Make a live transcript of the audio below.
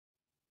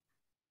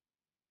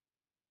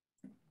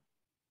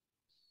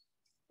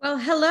Well,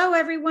 hello,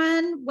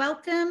 everyone.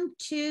 Welcome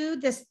to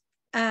this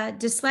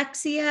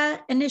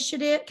Dyslexia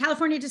Initiative,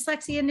 California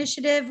Dyslexia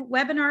Initiative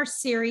webinar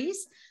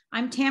series.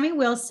 I'm Tammy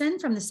Wilson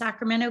from the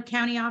Sacramento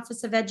County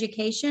Office of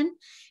Education,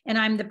 and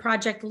I'm the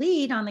project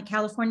lead on the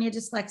California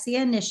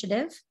Dyslexia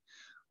Initiative.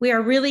 We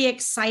are really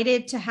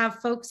excited to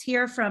have folks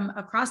here from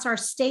across our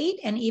state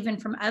and even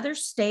from other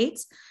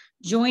states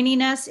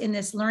joining us in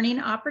this learning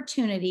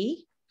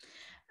opportunity.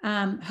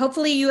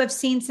 Hopefully you have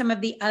seen some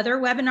of the other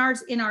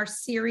webinars in our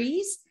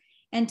series.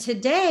 And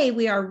today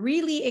we are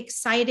really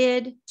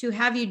excited to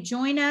have you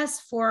join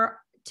us for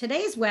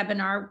today's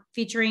webinar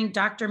featuring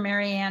Dr.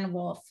 Maryanne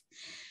Wolf.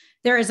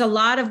 There is a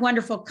lot of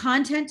wonderful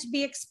content to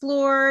be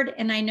explored,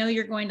 and I know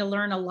you're going to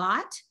learn a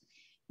lot.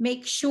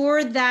 Make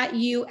sure that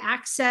you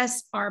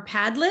access our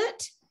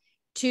Padlet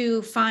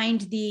to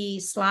find the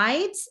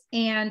slides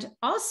and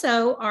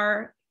also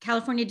our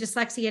California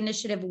Dyslexia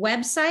Initiative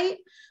website,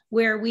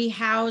 where we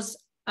house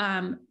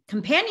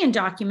companion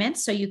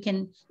documents so you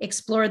can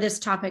explore this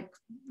topic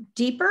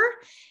deeper,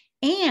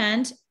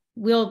 and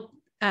we'll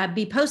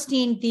be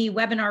posting the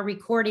webinar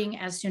recording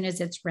as soon as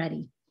it's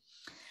ready.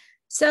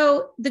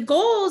 So the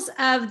goals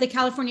of the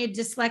California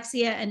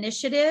Dyslexia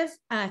Initiative,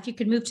 if you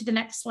could move to the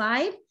next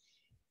slide,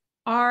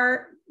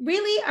 are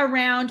really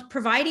around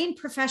providing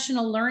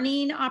professional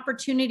learning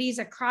opportunities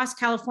across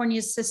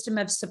California's system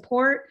of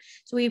support,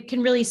 so we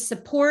can really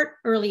support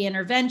early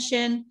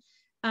intervention,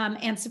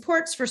 and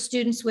supports for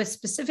students with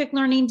specific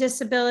learning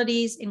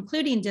disabilities,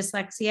 including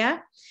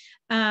dyslexia,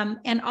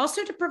 and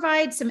also to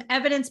provide some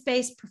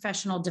evidence-based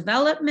professional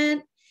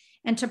development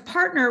and to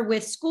partner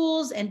with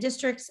schools and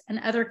districts and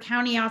other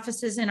county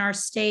offices in our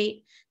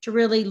state to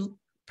really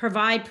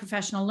provide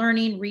professional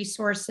learning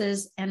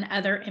resources and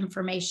other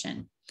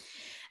information.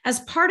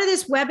 As part of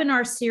this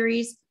webinar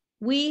series,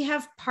 we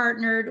have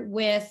partnered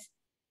with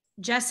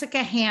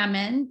Jessica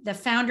Hammond, the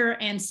founder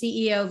and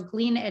CEO of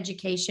Glean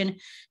Education,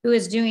 who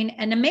is doing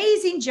an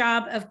amazing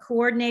job of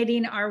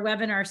coordinating our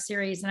webinar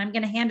series. And I'm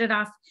going to hand it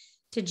off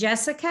to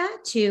Jessica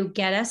to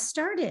get us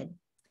started.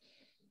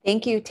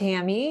 Thank you,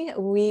 Tammy.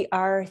 We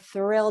are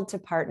thrilled to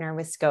partner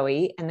with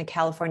SCOE and the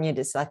California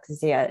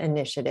Dyslexia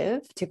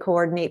Initiative to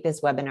coordinate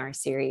this webinar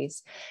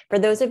series. For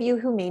those of you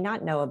who may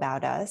not know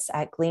about us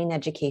at Glean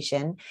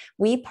Education,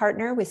 we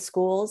partner with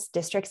schools,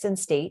 districts, and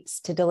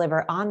states to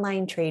deliver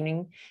online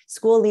training,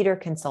 school leader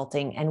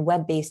consulting, and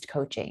web-based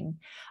coaching.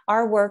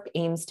 Our work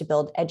aims to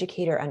build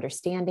educator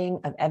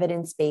understanding of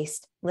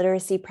evidence-based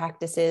literacy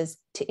practices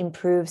to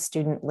improve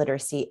student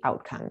literacy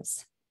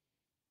outcomes.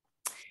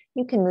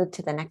 You can move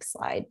to the next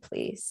slide,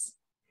 please.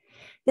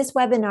 This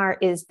webinar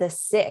is the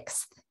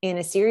 6th in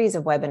a series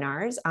of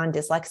webinars on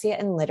dyslexia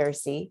and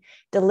literacy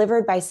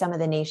delivered by some of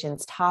the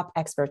nation's top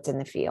experts in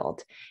the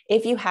field.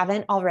 If you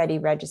haven't already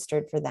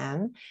registered for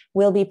them,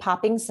 we'll be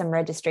popping some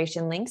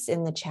registration links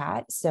in the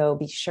chat, so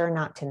be sure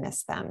not to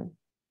miss them.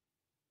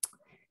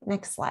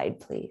 Next slide,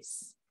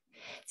 please.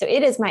 So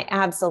it is my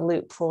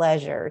absolute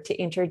pleasure to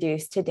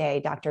introduce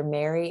today Dr.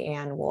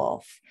 Maryanne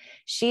Wolf.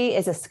 She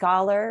is a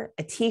scholar,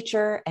 a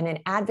teacher, and an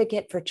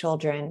advocate for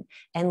children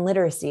and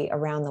literacy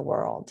around the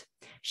world.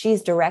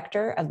 She's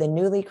director of the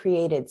newly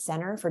created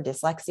Center for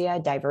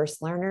Dyslexia,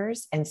 Diverse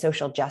Learners, and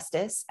Social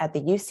Justice at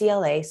the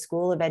UCLA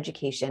School of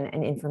Education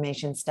and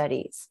Information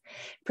Studies.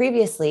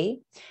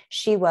 Previously,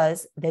 she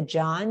was the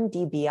John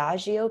D.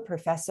 Biagio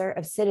Professor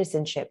of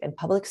Citizenship and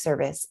Public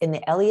Service in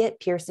the Elliott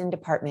Pearson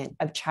Department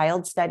of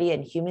Child Study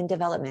and Human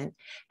Development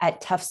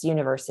at Tufts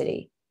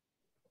University.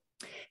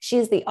 She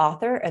is the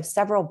author of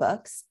several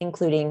books,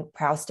 including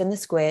Proust and the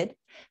Squid,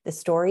 The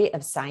Story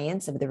of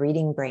Science of the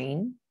Reading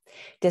Brain,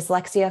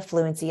 Dyslexia,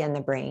 Fluency, and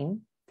the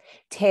Brain,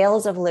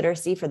 Tales of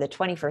Literacy for the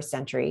 21st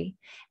Century,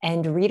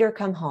 and Reader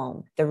Come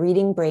Home, The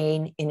Reading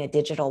Brain in a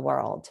Digital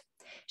World.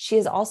 She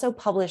has also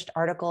published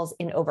articles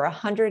in over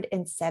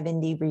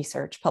 170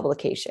 research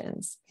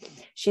publications.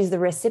 She's the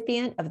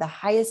recipient of the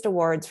highest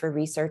awards for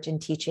research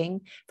and teaching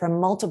from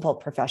multiple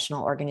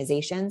professional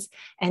organizations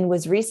and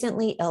was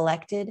recently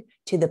elected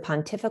to the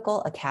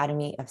Pontifical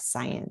Academy of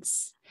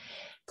Science.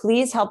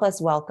 Please help us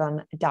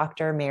welcome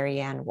Dr.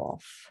 Maryanne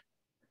Wolf.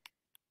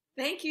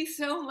 Thank you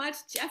so much,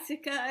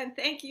 Jessica, and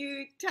thank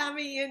you,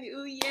 Tommy and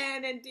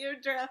Uyen and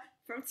Deirdre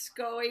from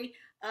SCOE.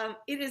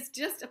 It is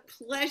just a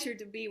pleasure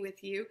to be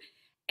with you,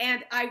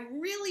 and I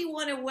really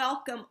want to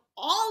welcome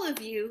all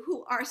of you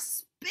who are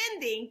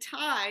spending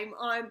time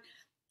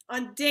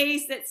on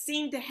days that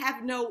seem to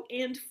have no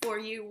end for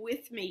you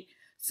with me.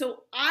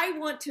 So I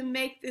want to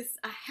make this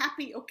a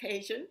happy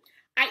occasion.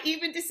 I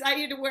even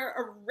decided to wear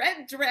a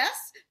red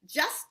dress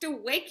just to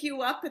wake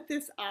you up at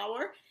this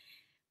hour.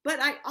 But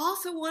I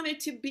also wanted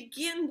to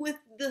begin with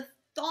the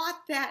thought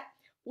that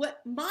what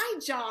my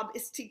job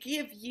is to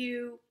give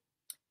you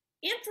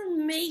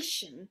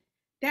information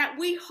that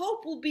we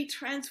hope will be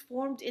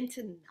transformed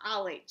into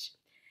knowledge.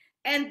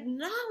 And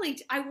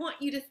knowledge, I want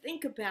you to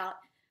think about,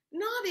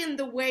 not in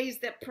the ways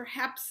that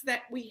perhaps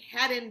that we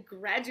had in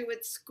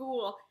graduate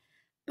school,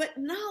 but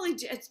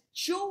knowledge as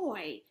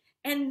joy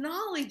and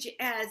knowledge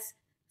as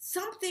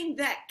something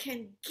that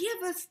can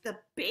give us the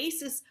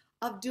basis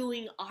of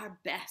doing our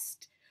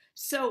best.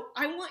 So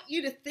I want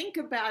you to think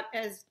about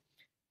as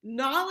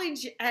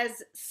knowledge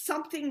as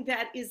something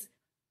that is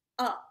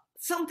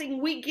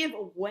something we give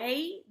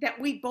away, that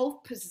we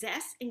both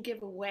possess and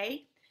give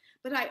away.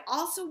 But I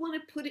also want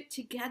to put it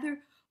together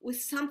with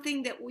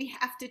something that we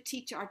have to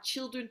teach our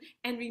children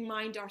and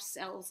remind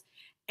ourselves.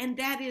 And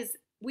that is,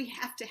 we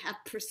have to have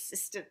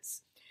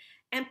persistence.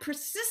 And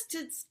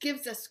persistence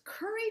gives us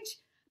courage,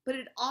 but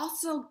it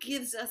also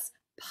gives us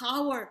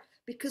power,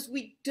 because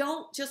we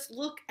don't just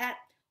look at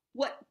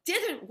what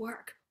didn't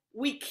work,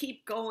 we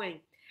keep going.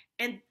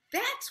 And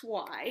that's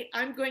why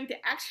I'm going to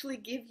actually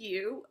give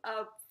you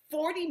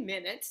 40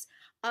 minutes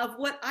of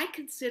what I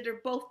consider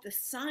both the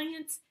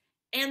science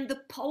and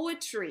the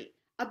poetry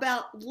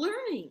about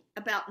learning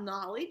about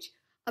knowledge,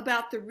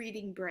 about the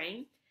reading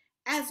brain,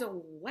 as a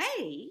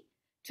way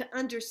to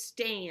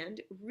understand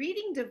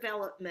reading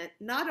development,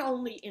 not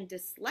only in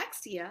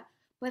dyslexia,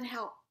 but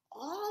how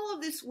all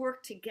of this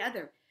work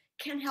together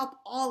can help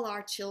all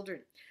our children.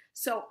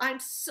 So I'm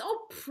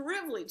so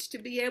privileged to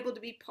be able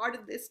to be part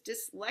of this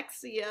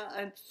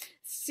dyslexia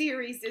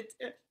series.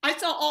 I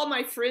saw all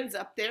my friends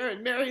up there,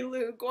 and Mary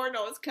Lou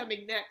Gorno is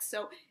coming next.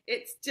 So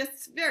it's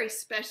just very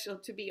special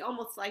to be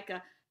almost like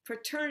a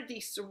fraternity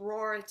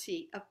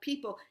sorority of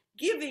people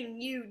giving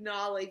you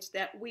knowledge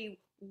that we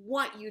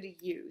want you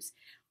to use.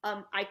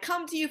 I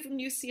come to you from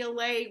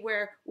UCLA,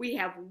 where we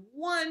have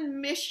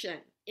one mission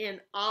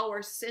in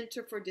our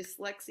Center for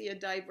Dyslexia,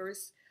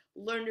 Diverse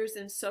Learners,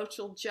 and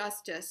Social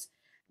Justice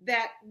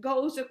that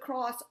goes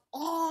across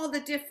all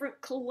the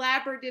different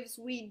collaboratives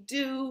we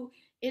do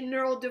in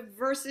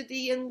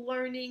neurodiversity and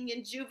learning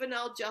and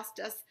juvenile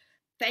justice.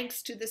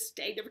 Thanks to the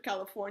state of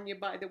California,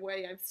 by the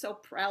way. I'm so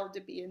proud to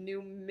be a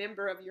new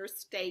member of your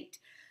state.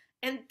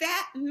 And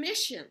that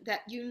mission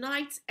that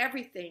unites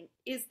everything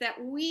is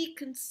that we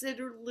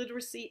consider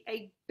literacy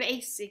a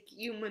basic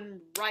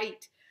human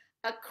right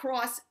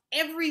across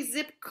every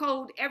zip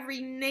code,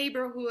 every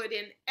neighborhood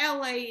in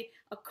LA,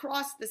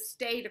 across the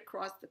state,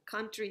 across the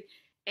country,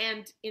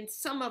 and in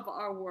some of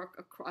our work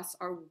across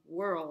our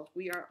world.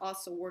 We are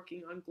also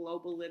working on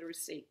global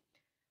literacy.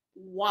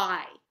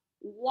 Why?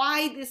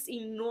 Why this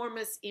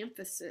enormous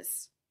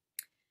emphasis?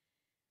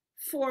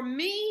 For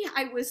me,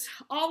 I was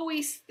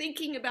always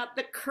thinking about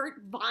the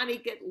Kurt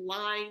Vonnegut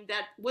line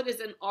that what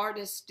does an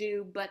artist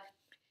do, but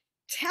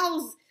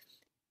tells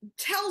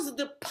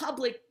the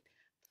public,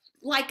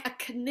 like a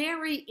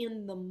canary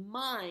in the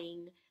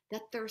mine,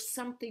 that there's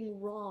something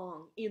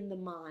wrong in the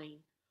mine.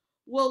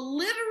 Well,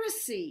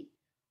 literacy,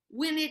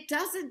 when it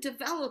doesn't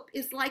develop,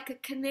 is like a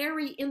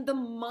canary in the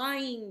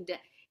mind.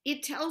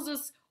 It tells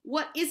us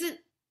what isn't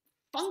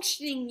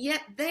functioning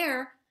yet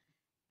there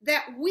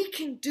that we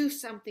can do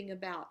something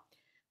about.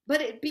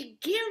 But it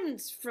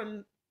begins,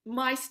 from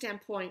my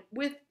standpoint,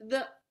 with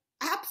the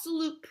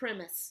absolute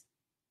premise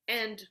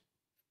and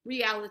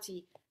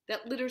reality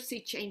that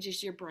literacy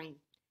changes your brain.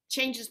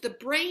 Changes the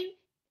brain,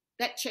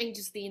 that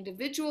changes the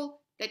individual,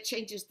 that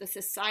changes the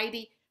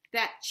society,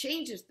 that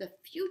changes the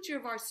future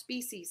of our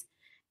species.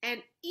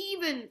 And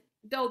even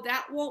though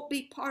that won't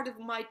be part of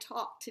my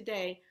talk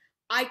today,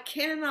 I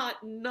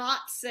cannot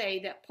not say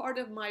that part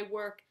of my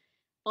work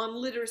on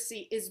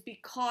literacy is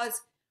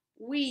because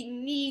we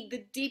need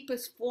the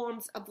deepest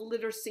forms of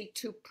literacy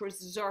to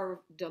preserve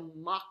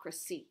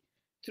democracy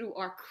through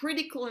our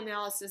critical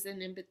analysis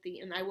and empathy,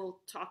 and I will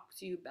talk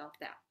to you about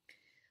that.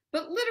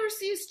 But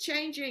literacy is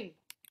changing,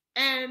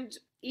 and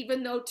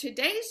even though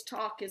today's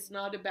talk is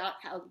not about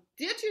how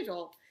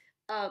digital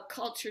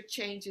culture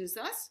changes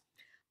us,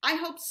 I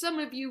hope some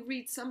of you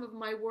read some of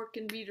my work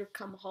in Read or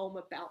Come Home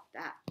about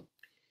that.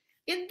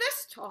 In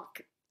this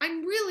talk,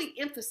 I'm really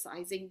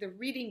emphasizing the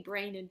reading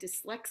brain and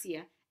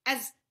dyslexia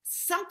as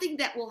something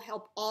that will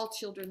help all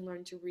children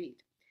learn to read.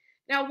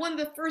 Now, one of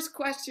the first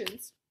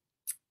questions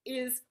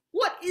is,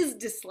 what is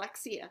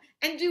dyslexia?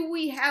 And do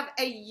we have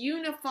a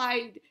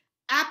unified,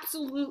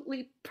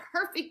 absolutely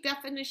perfect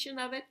definition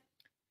of it?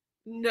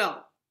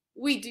 No,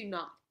 we do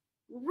not.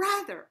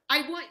 Rather,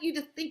 I want you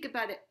to think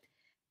about it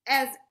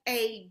as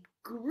a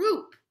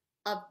group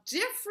of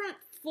different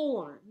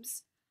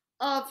forms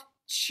of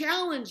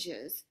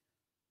challenges,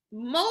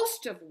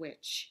 most of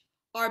which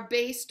are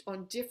based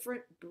on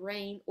different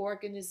brain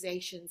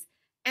organizations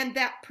and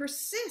that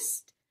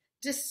persist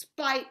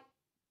despite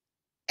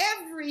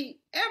every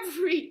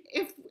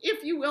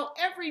if you will,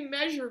 every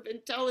measure of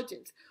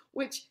intelligence,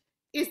 which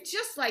is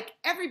just like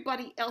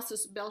everybody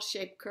else's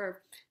bell-shaped curve.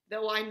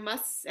 Though I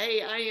must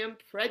say I am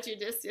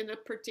prejudiced in a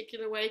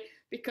particular way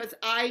because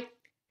I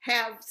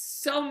have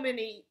so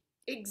many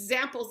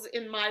examples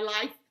in my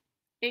life,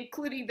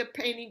 including the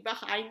painting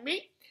behind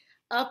me,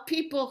 of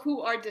people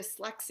who are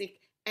dyslexic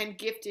and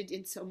gifted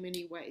in so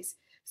many ways.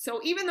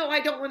 So even though I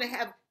don't want to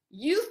have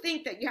you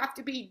think that you have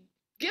to be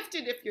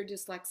gifted if you're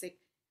dyslexic,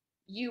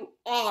 you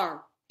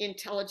are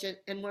intelligent.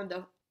 And one of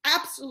the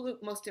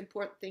absolute most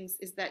important things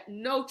is that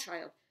no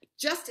child,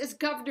 just as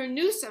Governor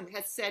Newsom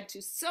has said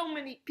to so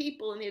many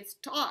people in his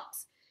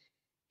talks,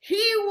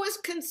 he was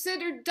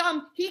considered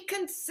dumb. He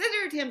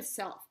considered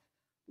himself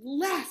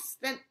less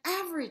than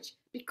average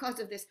because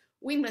of this.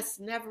 We must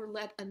never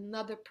let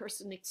another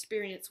person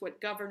experience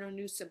what Governor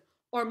Newsom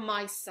or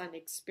my son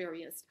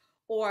experienced,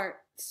 or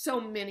so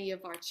many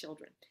of our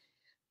children.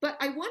 But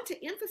I want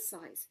to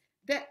emphasize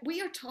that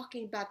we are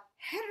talking about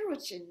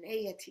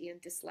heterogeneity in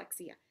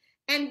dyslexia,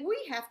 and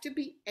we have to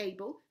be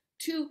able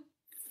to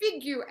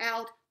figure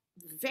out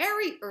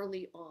very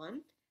early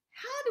on,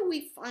 how do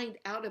we find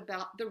out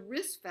about the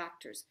risk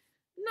factors,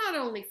 not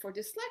only for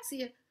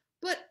dyslexia,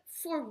 but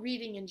for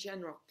reading in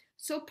general.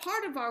 So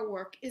part of our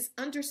work is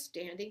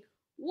understanding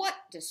what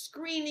does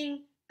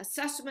screening,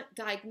 assessment,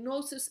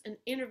 diagnosis, and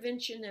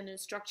intervention and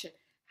instruction,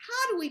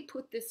 how do we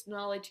put this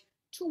knowledge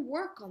to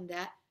work on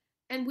that?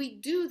 And we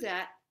do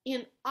that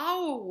in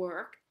our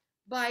work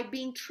by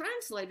being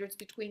translators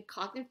between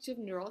cognitive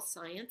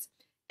neuroscience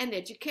and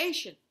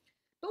education.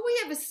 But we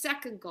have a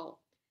second goal,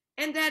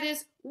 and that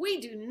is we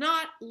do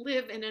not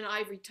live in an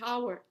ivory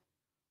tower.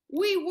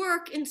 We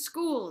work in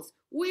schools.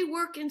 We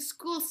work in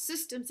school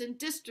systems and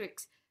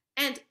districts,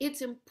 and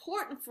it's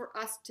important for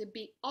us to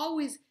be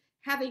always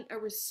having a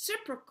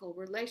reciprocal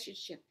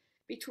relationship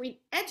between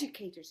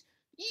educators.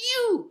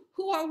 You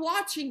who are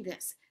watching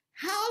this,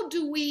 how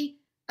do we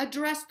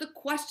address the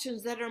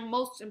questions that are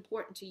most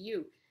important to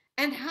you?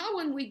 And how,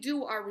 when we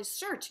do our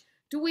research,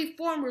 do we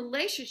form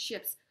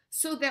relationships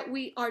so that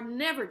we are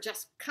never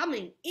just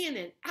coming in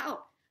and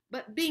out,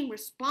 but being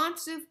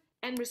responsive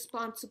and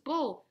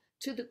responsible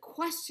to the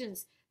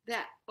questions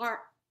that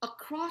are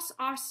across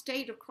our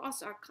state,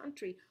 across our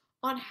country,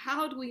 on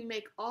how do we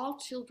make all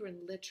children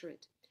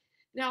literate?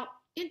 Now,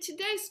 in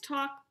today's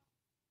talk,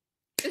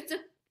 it's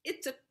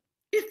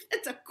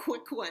a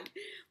quick one,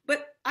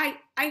 but I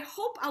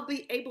hope I'll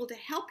be able to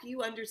help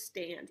you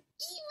understand,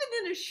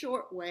 even in a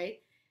short way,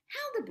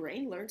 how the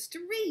brain learns to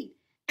read,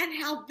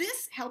 and how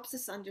this helps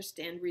us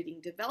understand reading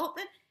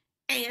development,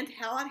 and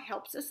how it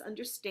helps us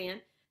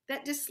understand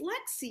that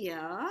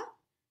dyslexia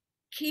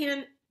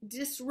can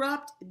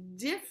disrupt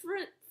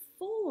different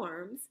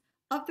forms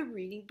of the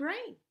reading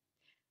brain,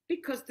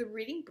 because the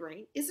reading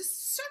brain is a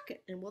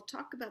circuit, and we'll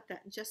talk about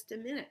that in just a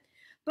minute.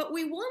 But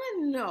we want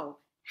to know,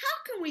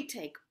 how can we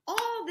take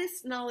all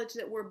this knowledge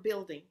that we're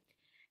building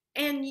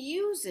and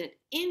use it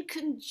in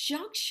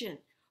conjunction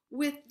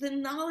with the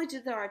knowledge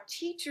that our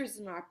teachers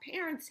and our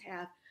parents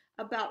have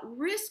about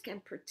risk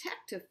and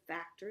protective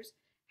factors?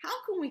 How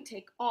can we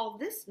take all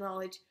this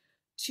knowledge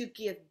to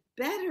give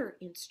better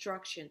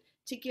instruction,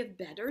 to give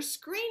better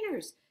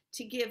screeners,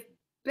 to give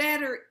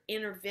better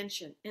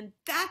intervention? And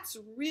that's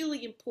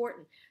really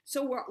important.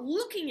 So we're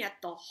looking at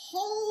the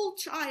whole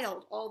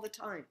child all the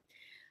time.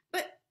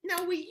 But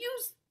now we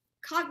use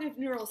cognitive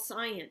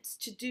neuroscience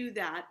to do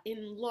that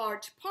in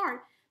large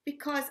part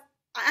because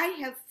I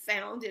have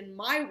found in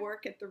my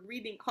work at the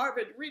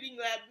Harvard Reading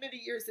Lab many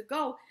years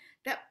ago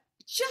that,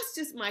 just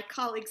as my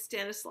colleague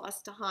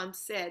Stanislaus Dehaene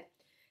said,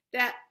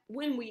 that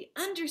when we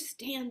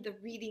understand the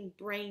reading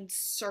brain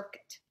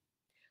circuit,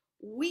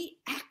 we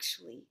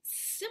actually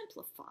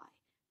simplify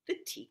the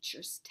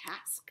teacher's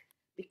task,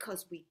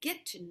 because we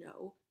get to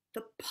know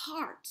the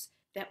parts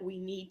that we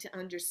need to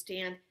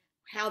understand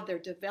how they're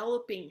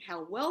developing,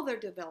 how well they're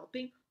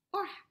developing,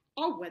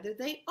 or whether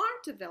they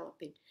aren't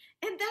developing.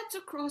 And that's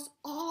across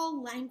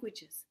all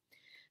languages.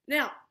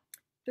 Now,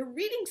 the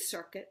reading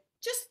circuit,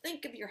 just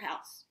think of your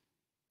house.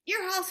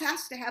 Your house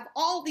has to have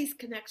all these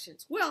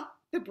connections. Well,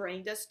 the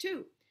brain does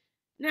too.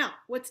 Now,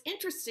 what's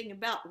interesting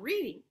about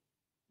reading,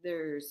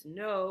 there's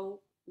no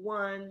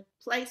one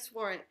place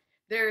for it.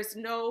 There's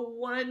no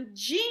one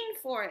gene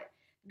for it.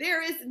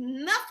 There is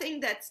nothing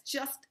that's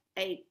just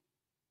a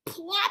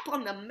plop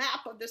on the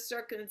map of the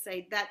circuit and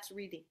say, that's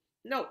reading.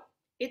 No,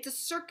 it's a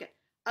circuit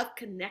of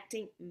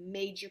connecting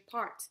major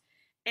parts.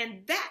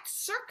 And that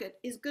circuit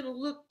is going to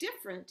look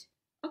different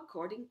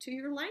according to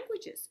your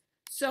languages.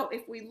 So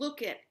if we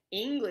look at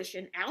English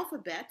and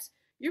alphabets,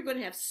 you're going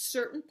to have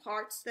certain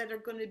parts that are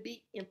going to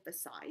be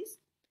emphasized.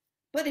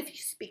 But if you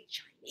speak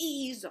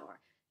Chinese or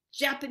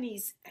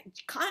Japanese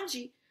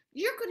kanji,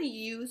 you're going to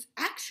use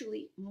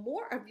actually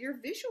more of your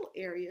visual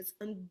areas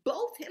in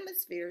both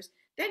hemispheres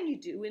than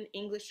you do in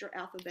English or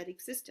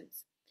alphabetic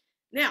systems.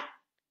 Now,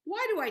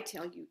 why do I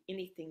tell you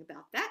anything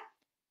about that?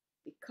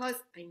 Because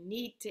I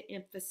need to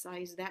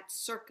emphasize that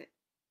circuit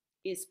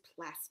is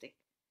plastic.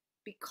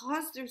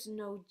 Because there's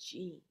no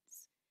genes,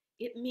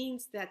 it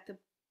means that the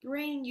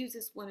brain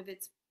uses one of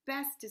its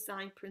best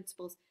design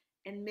principles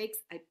and makes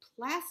a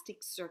plastic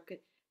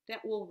circuit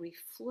that will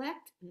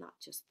reflect not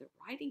just the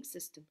writing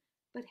system,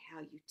 but how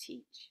you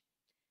teach.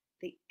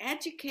 The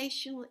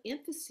educational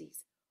emphases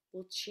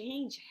will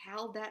change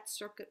how that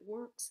circuit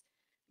works.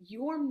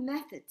 Your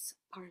methods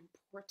are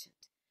important.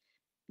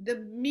 The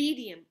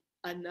medium,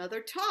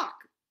 another talk,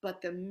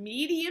 but the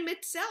medium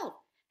itself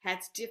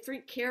has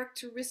different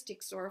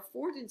characteristics or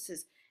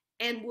affordances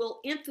and will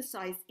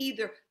emphasize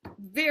either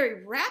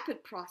very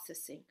rapid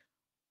processing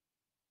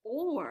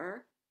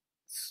or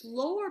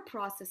slower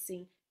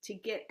processing to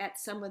get at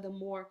some of the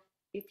more,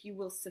 if you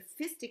will,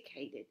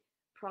 sophisticated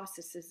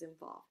processes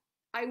involved.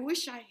 I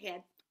wish I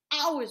had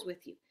hours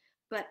with you,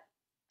 but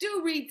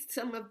do read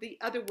some of the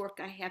other work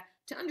I have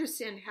to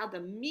understand how the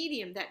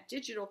medium, that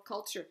digital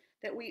culture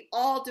that we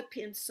all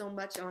depend so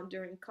much on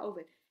during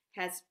COVID,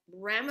 has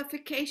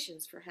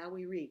ramifications for how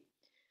we read.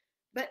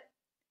 But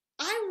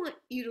I want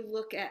you to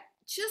look at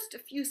just a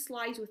few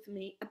slides with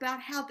me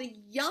about how the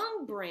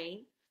young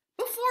brain,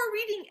 before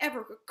reading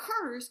ever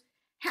occurs,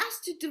 has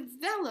to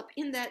develop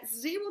in that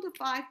 0 to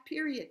 5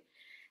 period.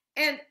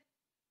 And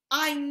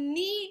I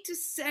need to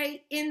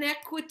say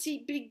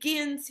inequity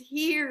begins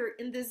here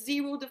in the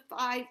 0 to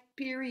 5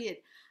 period.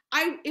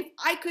 If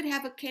I could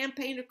have a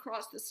campaign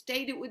across the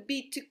state, it would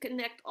be to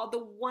connect all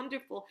the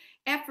wonderful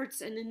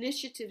efforts and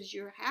initiatives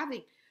you're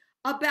having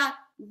about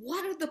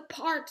what are the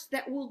parts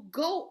that will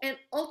go and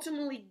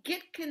ultimately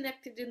get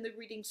connected in the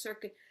reading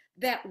circuit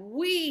that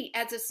we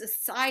as a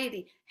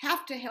society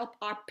have to help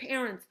our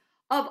parents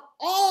of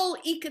all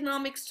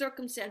economic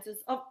circumstances,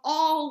 of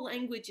all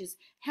languages,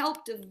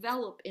 help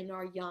develop in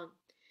our young.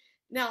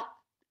 Now,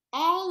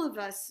 all of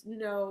us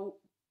know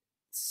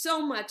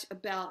so much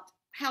about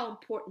how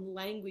important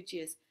language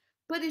is,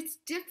 but it's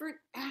different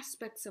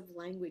aspects of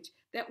language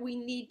that we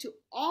need to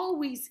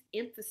always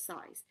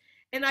emphasize.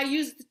 And I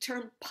use the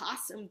term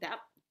possum, that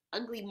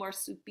ugly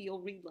marsupial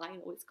reed line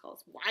always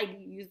calls. Why do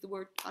you use the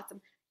word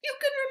possum? You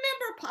can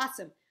remember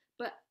possum,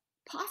 but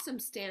possum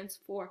stands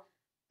for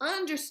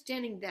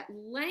understanding that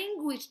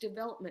language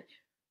development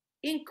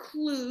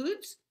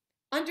includes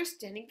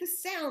understanding the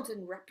sounds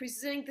and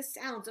representing the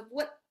sounds of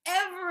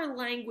whatever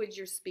language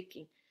you're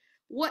speaking,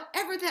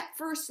 whatever that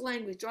first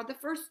language or the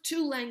first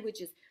two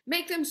languages.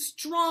 Make them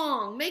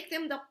strong, make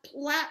them the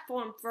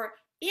platform for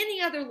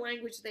any other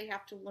language they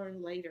have to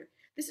learn later.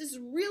 This is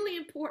a really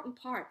important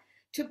part.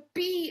 To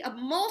be a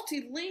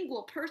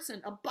multilingual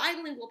person, a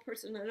bilingual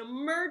person, an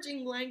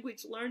emerging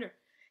language learner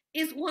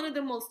is one of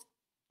the most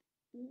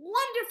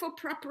wonderful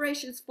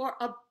preparations for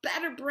a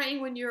better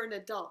brain when you're an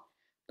adult.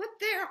 But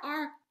there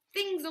are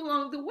things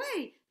along the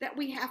way that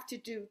we have to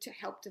do to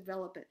help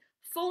develop it.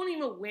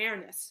 Phoneme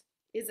awareness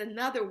is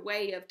another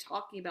way of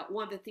talking about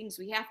one of the things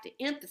we have to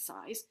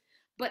emphasize.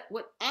 But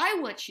what I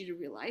want you to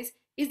realize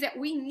is that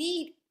we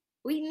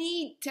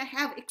need to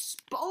have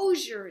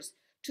exposures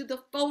to the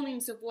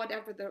phonemes of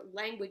whatever the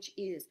language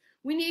is.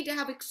 We need to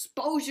have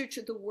exposure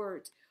to the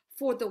words,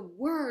 for the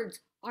words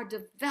are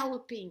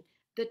developing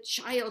the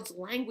child's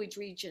language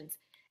regions,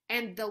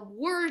 and the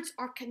words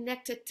are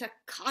connected to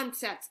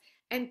concepts,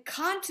 and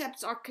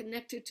concepts are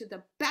connected to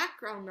the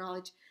background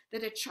knowledge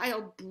that a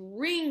child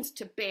brings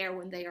to bear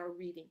when they are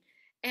reading.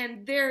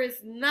 And there is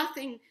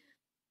nothing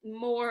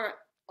more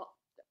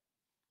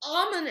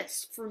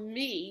ominous for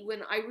me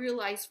when I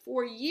realize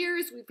for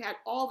years we've had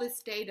all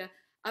this data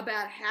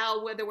about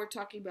how, whether we're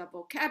talking about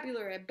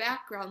vocabulary and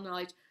background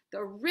knowledge,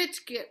 the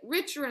rich get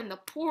richer and the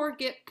poor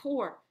get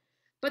poor.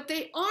 But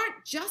they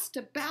aren't just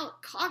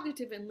about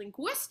cognitive and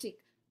linguistic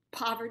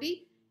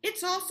poverty.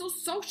 It's also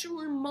social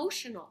and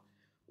emotional.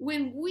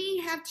 When we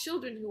have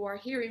children who are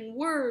hearing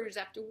words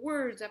after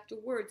words after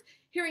words,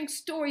 hearing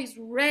stories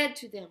read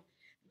to them,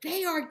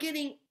 they are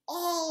getting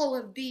all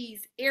of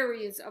these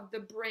areas of the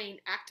brain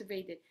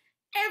activated.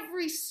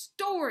 Every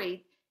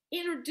story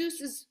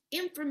introduces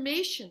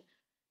information,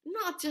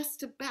 not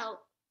just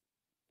about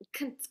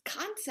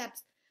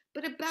concepts,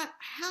 but about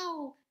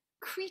how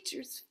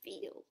creatures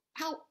feel,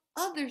 how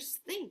others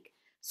think.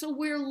 So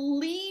we're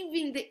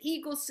leaving the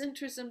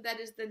egocentrism that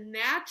is the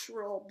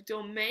natural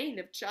domain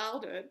of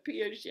childhood.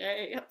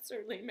 Piaget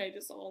certainly made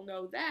us all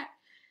know that.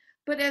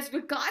 But as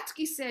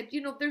Vygotsky said,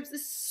 there's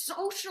this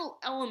social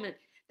element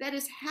that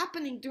is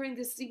happening during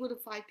this 0 to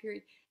 5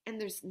 period, and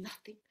there's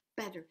nothing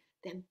better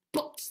than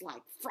books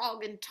like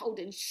Frog and Toad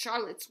and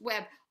Charlotte's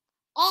Web.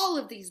 All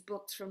of these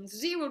books from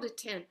 0 to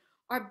 10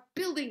 are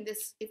building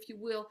this, if you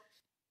will,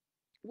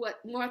 what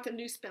Martha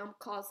Nussbaum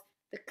calls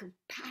the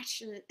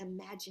compassionate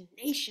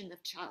imagination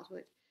of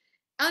childhood,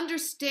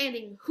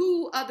 understanding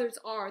who others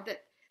are,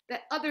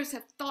 that others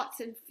have thoughts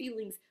and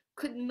feelings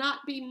could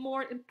not be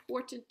more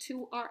important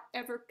to our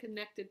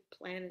ever-connected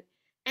planet.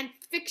 And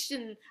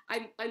fiction,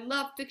 I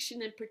love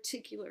fiction in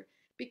particular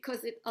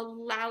because it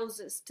allows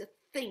us to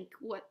think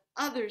what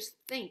others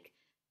think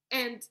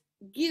and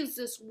gives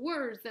us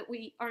words that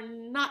we are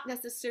not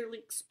necessarily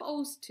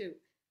exposed to.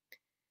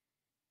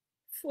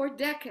 For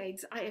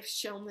decades, I have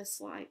shown this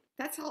slide.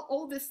 That's how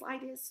old this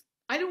slide is.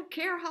 I don't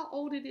care how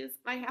old it is.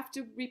 I have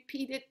to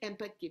repeat it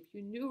but give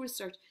you new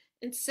research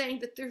and saying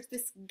that there's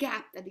this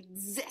gap that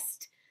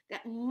exists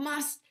that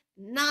must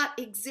not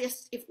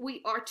exist if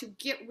we are to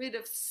get rid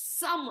of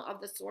some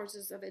of the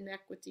sources of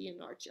inequity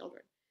in our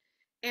children.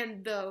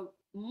 And the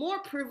more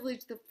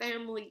privileged the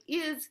family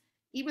is,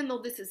 even though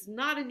this is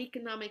not an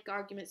economic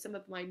argument, some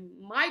of my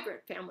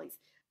migrant families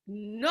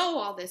know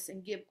all this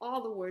and give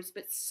all the words,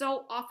 but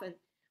so often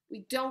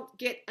we don't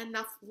get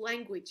enough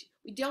language.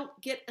 We don't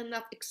get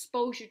enough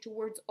exposure to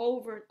words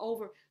over and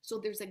over. So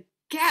there's a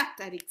gap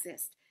that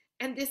exists.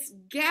 And this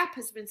gap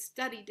has been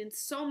studied in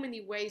so many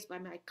ways by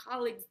my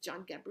colleagues,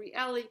 John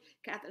Gabrielli,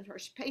 Catherine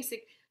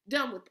Hirsch-Pasek,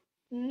 done with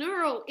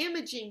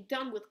neuroimaging,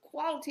 done with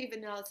qualitative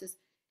analysis.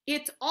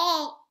 It's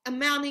all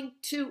amounting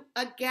to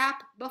a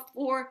gap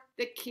before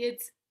the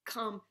kids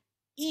come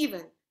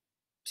even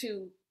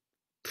to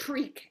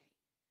pre-K.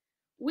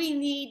 We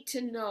need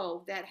to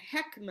know that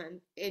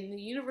Heckman in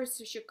the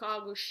University of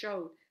Chicago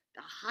showed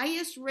the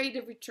highest rate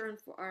of return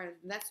for our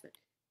investment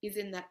is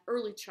in that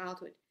early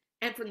childhood.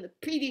 And from the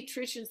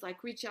pediatricians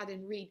like Reach Out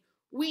and Read,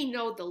 we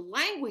know the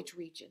language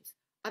regions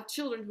of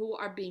children who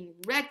are being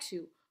read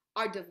to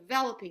are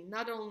developing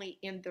not only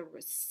in the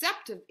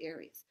receptive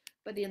areas,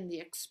 but in the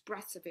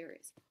expressive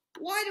areas.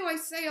 Why do I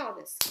say all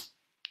this?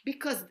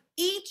 Because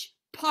each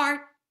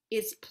part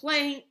is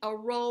playing a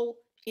role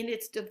in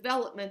its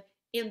development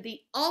in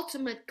the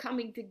ultimate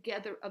coming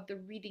together of the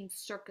reading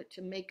circuit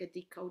to make a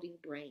decoding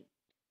brain.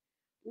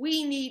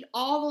 We need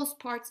all those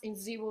parts in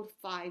 0 to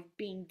 5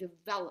 being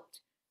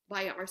developed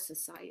by our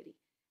society.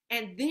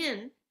 And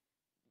then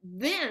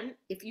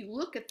if you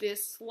look at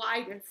this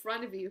slide in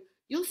front of you,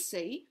 you'll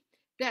see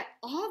that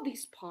all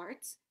these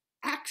parts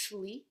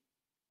actually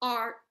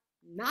are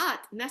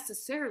not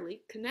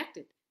necessarily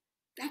connected.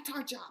 That's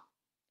our job.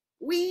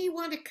 We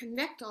want to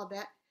connect all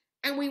that,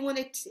 and we want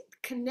to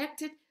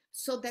connect it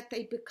so that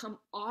they become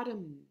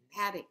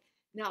automatic.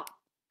 Now,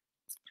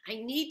 I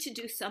need to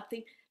do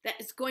something that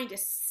is going to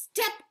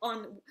step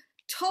on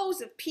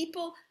toes of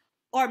people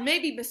or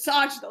maybe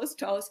massage those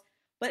toes,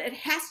 but it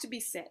has to be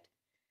said.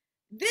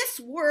 This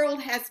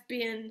world has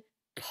been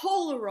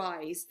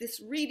polarized. This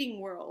reading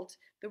world,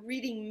 the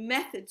reading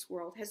methods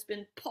world, has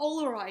been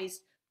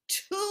polarized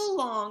too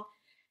long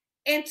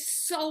and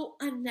so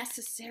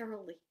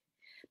unnecessarily,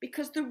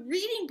 because the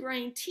reading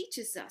brain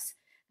teaches us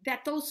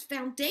that those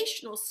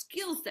foundational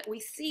skills that we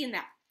see in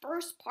that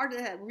first part of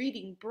that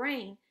reading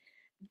brain,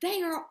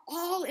 they are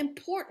all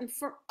important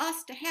for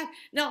us to have.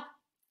 Now,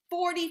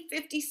 40,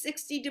 50,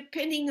 60,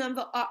 depending on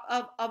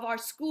of our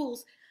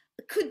schools,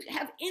 could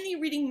have any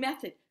reading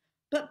method.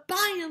 But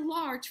by and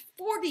large,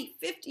 40,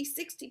 50,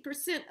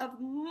 60% of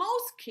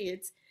most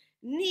kids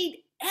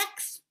need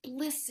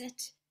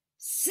explicit,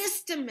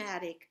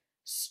 systematic,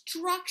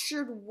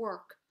 structured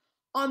work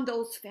on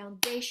those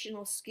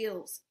foundational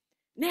skills.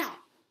 Now,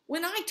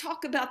 when I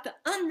talk about the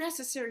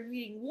unnecessary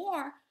reading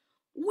war,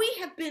 we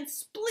have been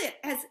split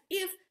as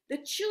if the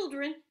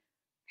children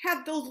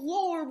have those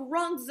lower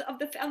rungs of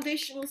the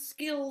foundational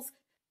skills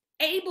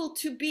able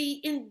to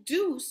be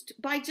induced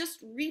by just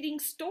reading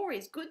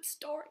stories, good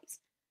stories.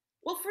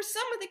 Well, for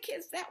some of the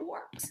kids, that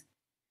works.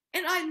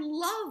 And I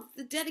love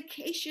the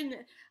dedication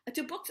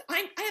to books.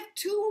 I have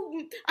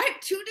two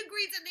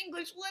degrees in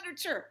English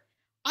literature.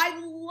 I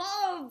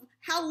love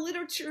how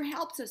literature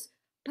helps us,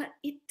 but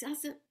it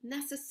doesn't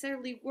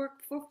necessarily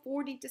work for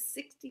 40 to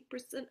 60%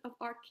 of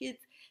our kids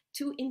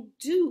to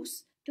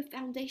induce the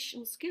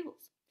foundational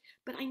skills.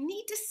 But I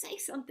need to say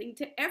something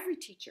to every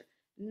teacher,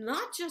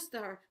 not just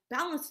our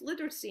balanced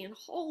literacy and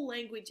whole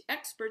language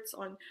experts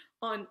on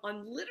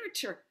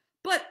literature,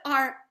 but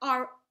our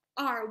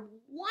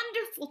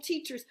wonderful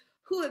teachers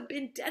who have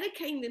been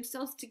dedicating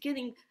themselves to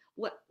getting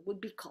what would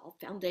be called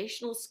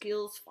foundational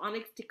skills,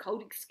 phonics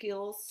decoding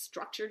skills,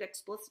 structured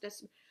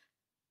explicit.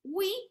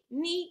 We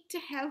need to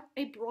have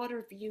a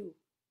broader view,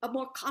 a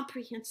more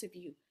comprehensive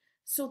view,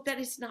 so that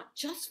it's not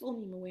just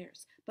phoneme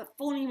awareness, but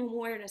phoneme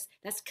awareness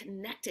that's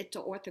connected to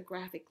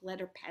orthographic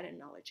letter pattern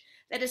knowledge,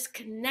 that is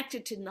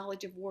connected to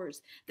knowledge of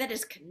words, that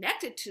is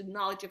connected to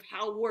knowledge of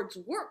how words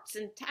work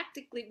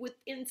syntactically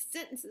within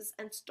sentences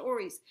and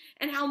stories,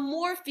 and how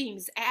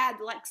morphemes add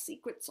like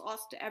secret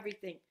sauce to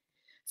everything.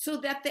 So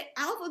that the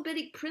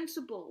alphabetic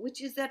principle,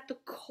 which is at the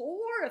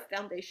core of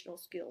foundational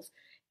skills,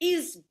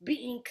 is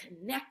being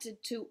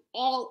connected to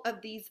all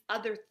of these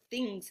other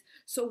things.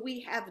 So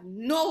we have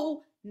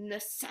no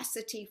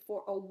necessity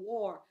for a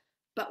war,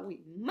 but we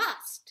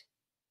must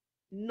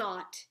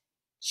not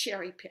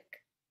cherry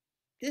pick.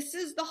 This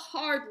is the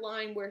hard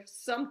line where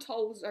some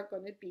toes are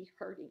going to be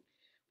hurting.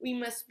 We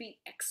must be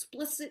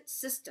explicit,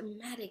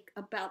 systematic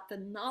about the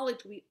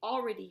knowledge we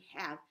already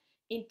have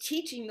in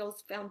teaching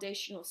those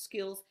foundational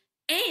skills,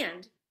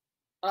 and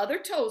other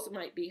toes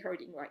might be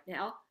hurting right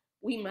now.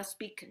 We must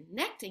be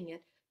connecting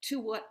it to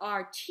what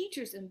our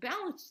teachers in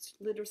balanced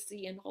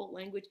literacy and whole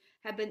language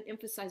have been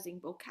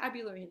emphasizing: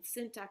 vocabulary and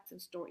syntax and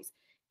stories.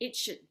 It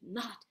should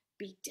not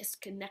be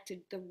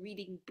disconnected. The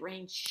reading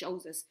brain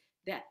shows us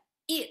that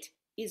it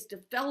is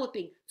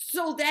developing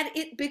so that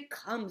it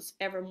becomes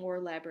ever more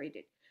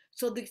elaborated.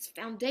 So these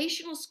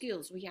foundational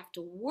skills, we have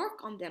to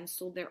work on them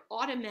so they're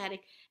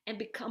automatic and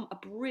become a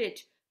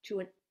bridge to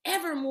an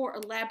ever more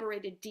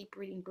elaborated deep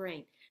reading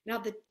brain. Now,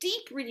 the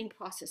deep reading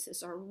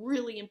processes are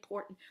really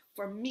important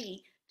for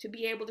me to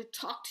be able to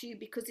talk to you,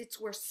 because it's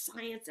where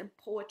science and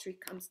poetry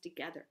comes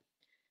together.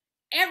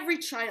 Every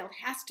child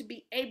has to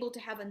be able to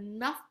have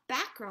enough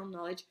background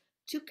knowledge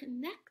to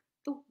connect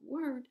the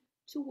word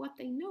to what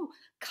they know.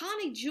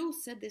 Connie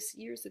Jules said this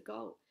years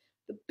ago.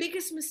 The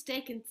biggest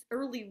mistake in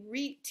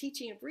early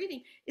teaching of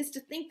reading is to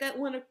think that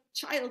when a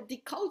child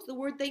decodes the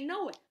word, they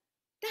know it.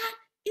 That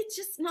it's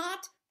just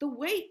not the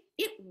way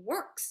it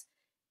works.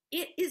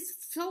 It is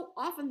so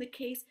often the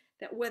case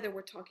that whether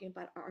we're talking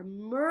about our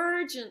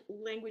emergent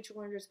language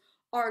learners,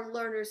 or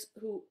learners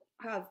who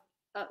have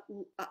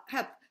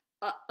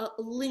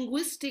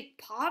linguistic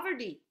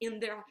poverty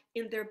in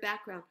their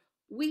background,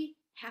 we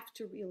have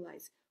to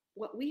realize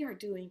what we are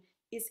doing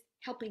is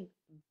helping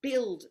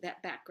build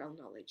that background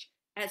knowledge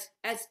as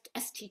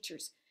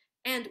teachers.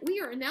 And we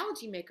are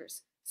analogy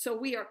makers. So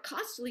we are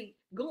constantly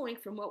going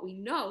from what we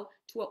know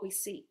to what we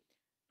see.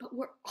 But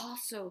we're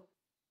also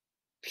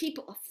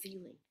people of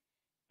feeling.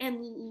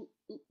 And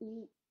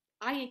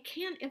I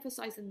can't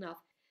emphasize enough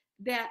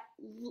that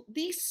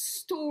these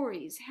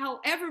stories,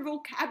 however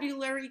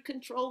vocabulary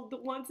controlled the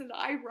ones that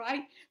I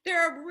write,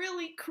 there are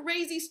really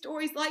crazy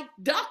stories like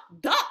duck,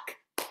 duck,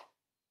 that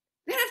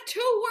have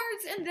 2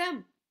 words in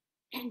them.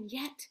 And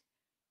yet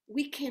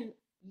we can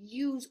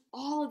use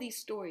all of these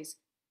stories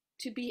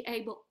to be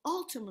able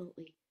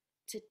ultimately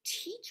to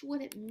teach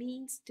what it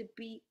means to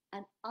be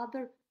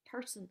another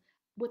person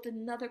with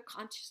another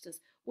consciousness,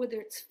 whether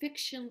it's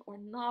fiction or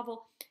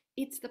novel.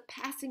 It's the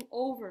passing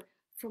over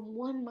from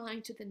one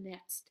mind to the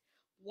next.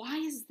 Why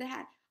is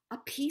that a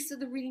piece of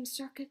the reading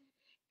circuit?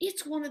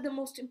 It's one of the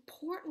most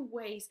important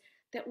ways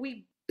that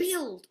we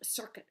build a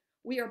circuit.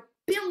 We are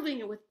building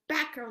it with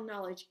background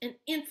knowledge and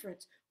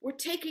inference. We're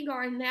taking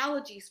our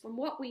analogies from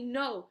what we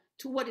know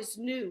to what is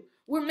new.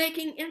 We're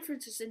making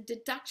inferences and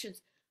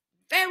deductions.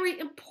 Very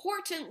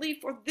importantly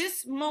for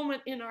this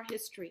moment in our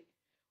history,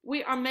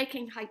 we are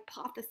making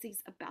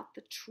hypotheses about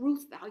the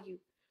truth value.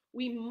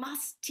 We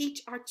must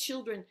teach our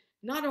children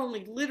not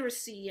only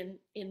literacy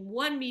in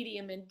one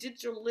medium and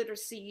digital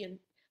literacy,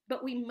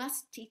 but we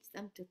must teach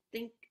them to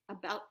think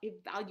about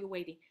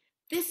evaluating.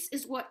 This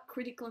is what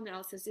critical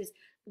analysis is.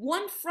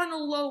 One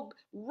frontal lobe,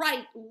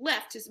 right,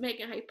 left, is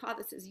making a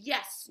hypothesis.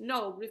 Yes,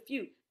 no,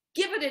 refute.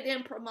 Give it an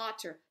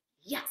imprimatur.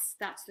 Yes,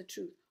 that's the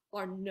truth.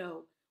 Or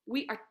no.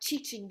 We are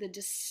teaching the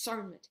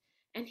discernment.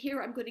 And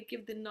here I'm going to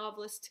give the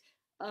novelist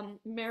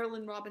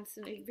Marilynne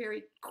Robinson a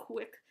very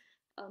quick,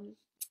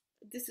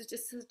 this is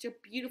just such a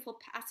beautiful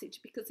passage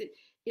because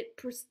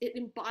it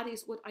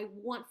embodies what I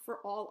want for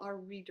all our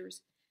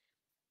readers.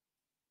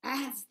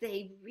 As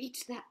they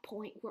reach that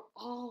point where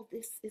all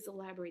this is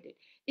elaborated,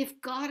 if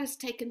God has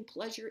taken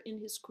pleasure in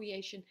his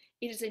creation,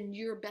 it is in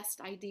your best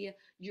idea,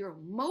 your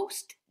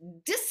most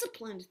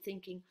disciplined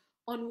thinking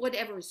on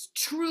whatever is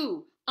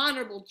true,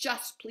 honorable,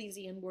 just,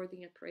 pleasing, and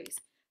worthy of praise.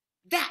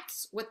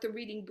 That's what the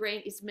reading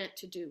brain is meant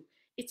to do.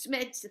 It's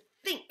meant to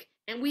think,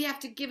 and we have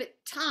to give it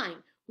time.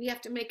 We have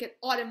to make it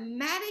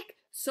automatic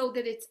so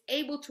that it's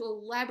able to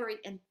elaborate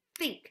and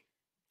think.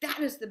 That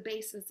is the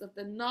basis of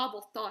the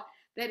novel thought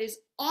that is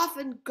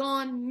often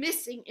gone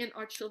missing in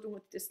our children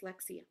with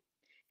dyslexia.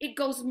 It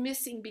goes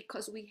missing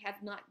because we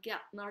have not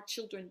gotten our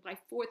children by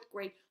 4th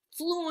grade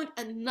fluent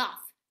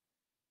enough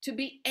to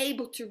be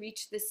able to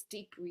reach this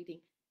deep reading.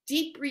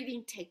 Deep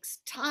reading takes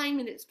time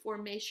in its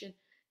formation,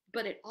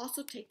 but it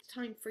also takes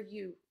time for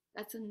you.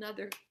 That's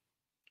another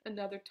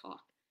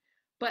talk.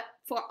 But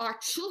for our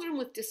children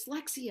with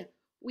dyslexia,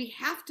 we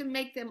have to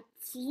make them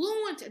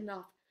fluent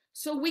enough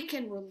so we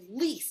can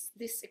release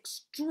this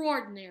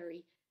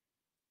extraordinary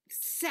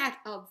set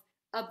of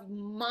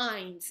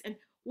minds. And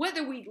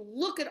whether we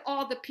look at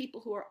all the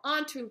people who are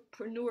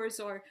entrepreneurs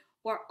or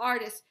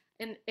artists,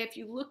 and if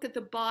you look at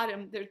the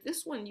bottom, there's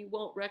this one you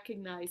won't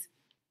recognize.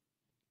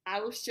 I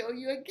will show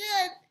you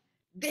again.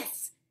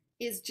 This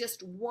is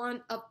just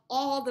one of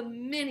all the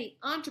many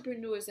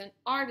entrepreneurs and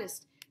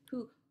artists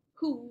who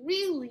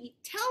really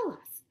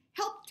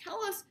help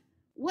tell us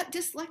what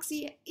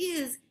dyslexia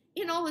is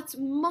in all its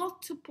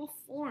multiple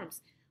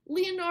forms.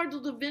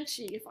 Leonardo da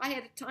Vinci, if I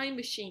had a time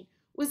machine,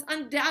 was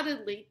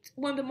undoubtedly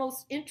one of the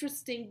most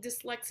interesting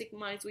dyslexic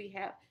minds we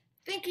have,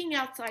 thinking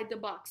outside the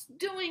box,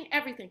 doing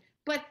everything.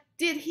 But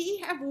did he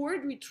have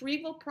word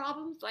retrieval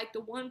problems like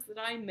the ones that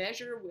I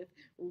measure with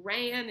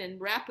RAN and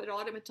rapid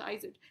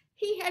automatizer?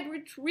 He had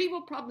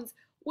retrieval problems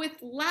with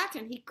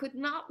Latin. He could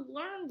not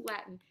learn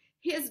Latin.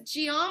 His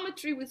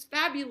geometry was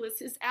fabulous.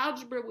 His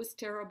algebra was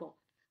terrible.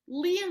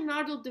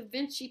 Leonardo da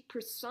Vinci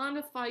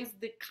personifies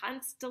the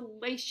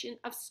constellation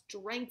of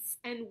strengths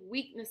and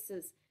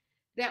weaknesses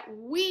that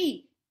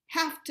we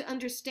have to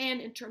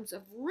understand in terms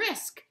of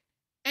risk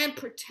and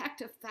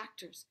protective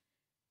factors.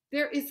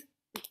 There is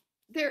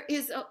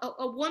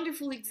a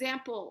wonderful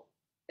example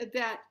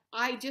that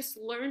I just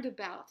learned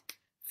about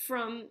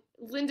from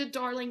Linda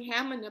Darling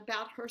Hammond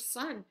about her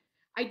son.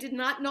 I did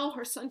not know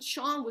her son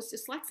Sean was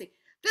dyslexic.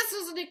 This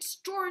is an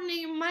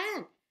extraordinary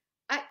man.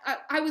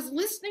 I was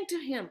listening to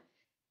him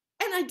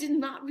and I did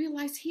not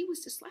realize he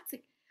was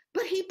dyslexic,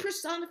 but he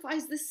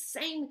personifies the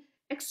same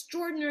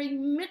extraordinary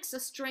mix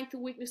of strength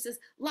and weaknesses,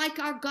 like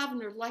our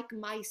governor, like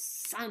my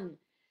son.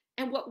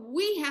 And what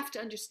we have to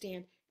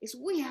understand is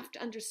we have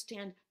to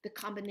understand the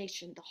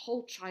combination, the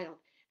whole child.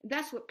 And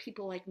that's what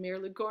people like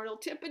Marilyn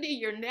Gornall-Timpany,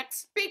 your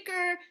next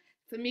speaker,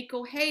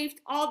 Famiko Haft,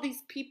 all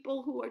these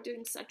people who are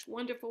doing such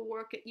wonderful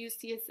work at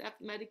UCSF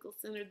Medical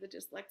Center, the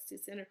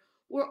Dyslexia Center,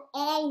 we're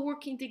all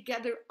working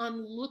together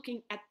on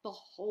looking at the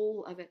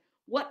whole of it.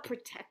 What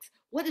protects?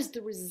 What is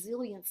the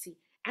resiliency?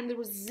 And the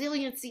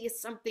resiliency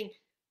is something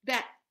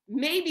that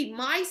maybe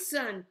my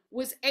son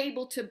was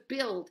able to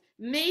build.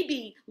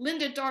 Maybe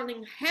Linda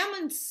Darling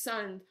Hammond's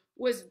son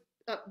was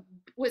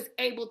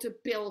able to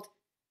build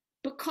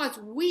because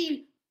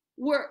we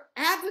were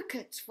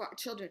advocates for our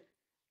children.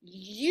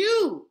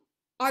 You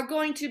are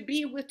going to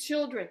be with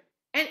children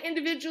and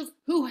individuals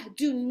who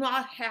do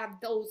not have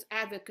those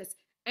advocates,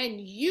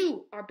 and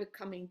you are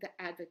becoming the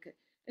advocate.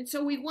 And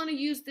so we want to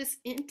use this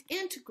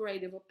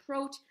integrative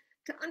approach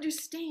to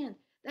understand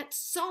that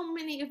so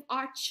many of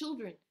our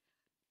children,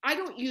 I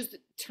don't use the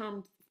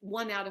term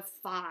 1 out of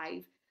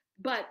 5,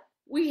 but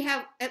we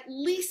have at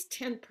least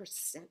 10%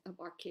 of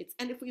our kids.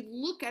 And if we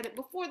look at it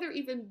before they're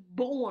even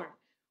born,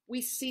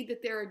 we see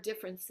that there are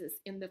differences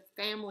in the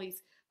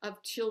families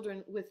of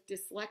children with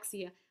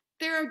dyslexia.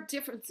 There are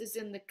differences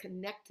in the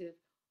connections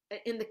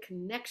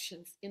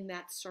in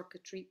that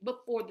circuitry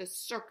before the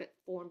circuit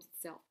forms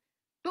itself.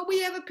 But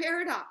we have a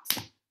paradox.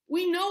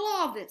 We know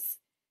all this,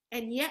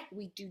 and yet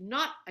we do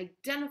not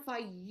identify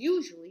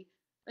usually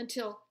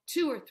until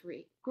 2 or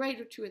 3,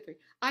 grade 2 or 3.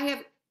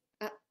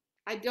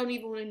 I don't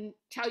even want to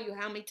tell you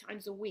how many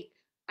times a week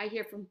I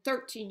hear from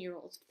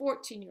 13-year-olds,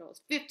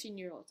 14-year-olds,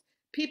 15-year-olds,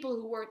 people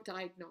who weren't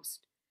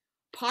diagnosed.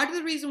 Part of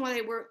the reason why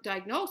they weren't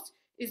diagnosed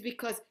is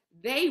because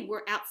they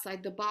were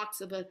outside the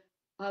box of a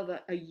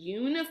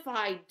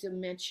unified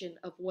dimension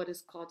of what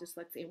is called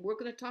dyslexia. And we're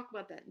going to talk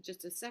about that in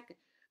just a second.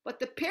 But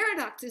the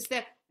paradox is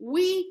that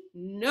we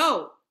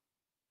know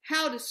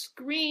how to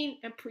screen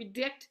and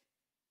predict,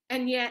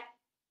 and yet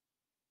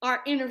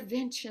our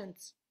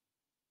interventions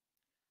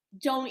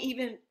don't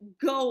even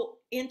go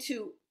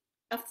into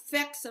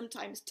effect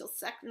sometimes till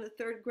 2nd or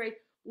 3rd grade,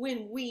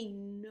 when we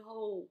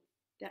know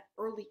that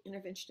early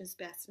intervention is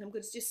best. And I'm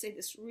going to just say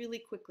this really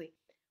quickly.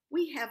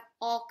 We have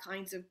all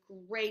kinds of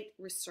great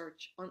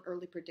research on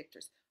early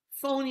predictors.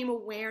 Phoneme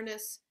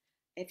awareness,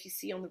 if you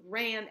see on the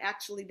RAND,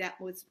 actually that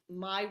was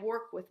my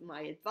work with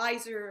my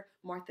advisor,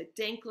 Martha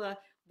Denkla,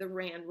 the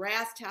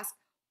RAND-RAS task.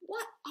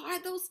 What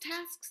are those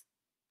tasks?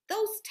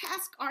 Those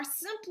tasks are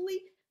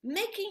simply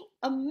making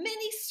a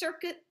mini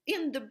circuit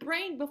in the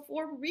brain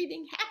before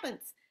reading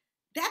happens.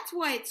 That's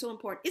why it's so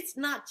important. It's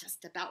not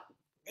just about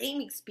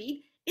naming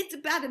speed. It's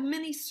about a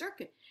mini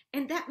circuit.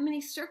 And that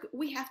mini circuit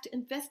we have to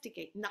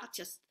investigate, not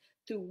just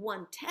through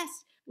one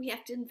test. We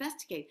have to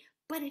investigate,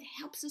 but it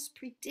helps us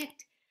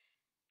predict.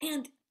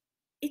 And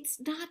it's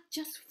not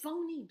just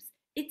phonemes.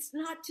 It's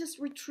not just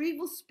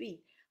retrieval speed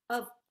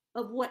of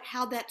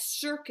how that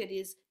circuit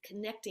is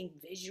connecting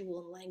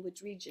visual and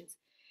language regions.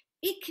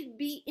 It can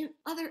be in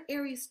other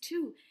areas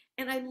too.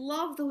 And I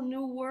love the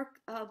new work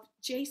of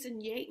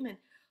Jason Yateman,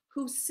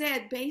 who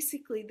said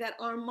basically that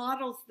our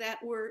models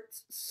that were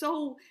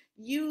so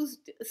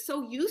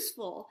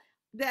useful,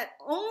 that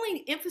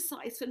only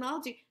emphasize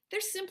phonology, they're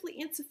simply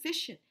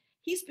insufficient.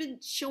 He's been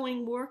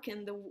showing work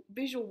in the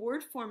visual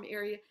word form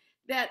area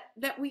that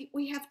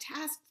we have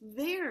tasks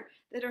there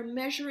that are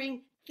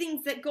measuring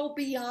things that go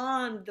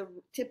beyond the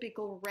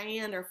typical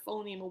RAN or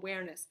phoneme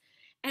awareness.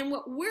 And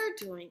what we're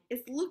doing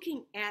is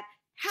looking at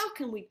how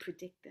can we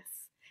predict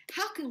this?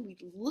 How can we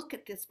look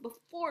at this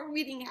before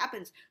reading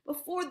happens,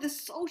 before the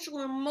social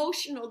and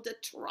emotional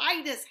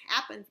detritus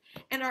happens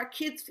and our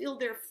kids feel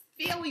their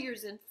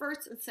failures in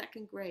 1st and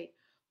 2nd grade?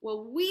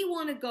 Well, we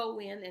want to go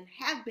in and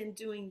have been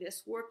doing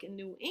this work in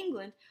New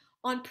England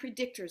on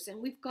predictors, and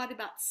we've got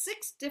about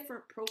 6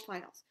 different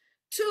profiles.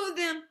 2 of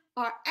them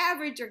are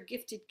average or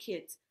gifted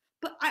kids,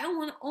 but I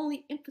want to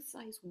only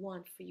emphasize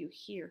one for you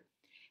here.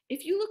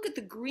 If you look at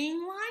the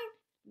green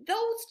line,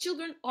 those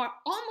children are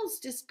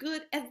almost as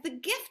good as the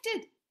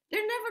gifted.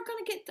 They're never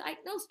going to get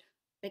diagnosed,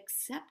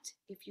 except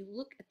if you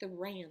look at the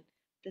RAND.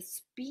 The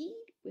speed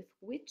with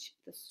which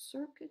the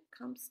circuit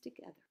comes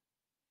together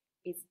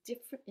is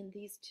different in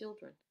these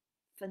children,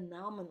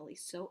 phenomenally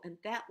so, and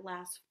that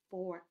lasts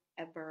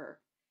forever.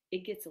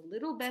 It gets a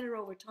little better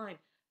over time,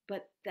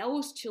 but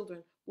those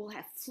children will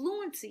have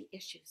fluency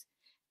issues.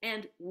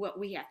 And what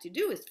we have to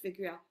do is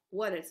figure out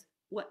what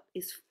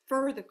is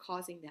further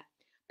causing that.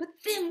 But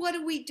then what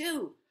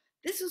do?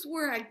 This is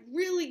where I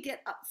really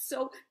get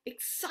so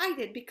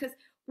excited, because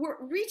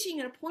we're reaching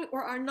at a point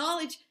where our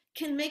knowledge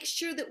can make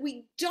sure that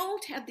we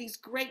don't have these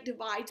great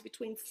divides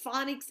between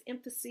phonics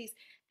emphases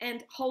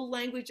and whole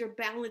language or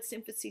balanced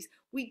emphases.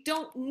 We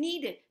don't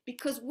need it,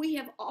 because we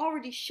have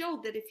already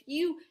showed that if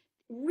you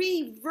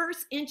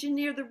reverse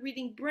engineer the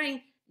reading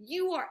brain,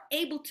 you are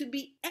able to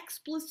be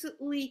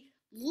explicitly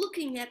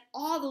looking at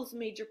all those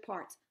major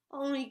parts.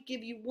 I'll only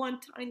give you one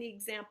tiny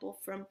example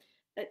from,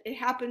 it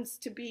happens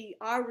to be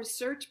our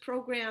research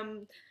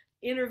program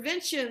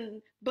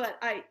intervention, but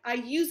I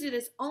use it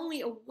as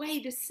only a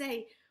way to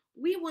say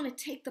we want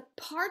to take the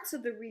parts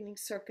of the reading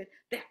circuit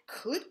that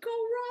could go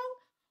wrong,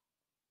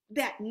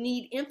 that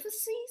need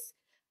emphases,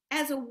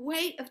 as a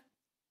way of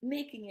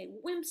making a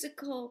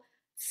whimsical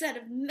set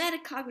of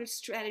metacognitive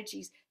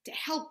strategies to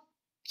help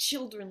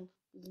children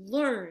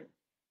learn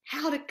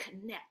how to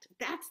connect.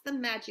 That's the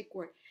magic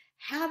word,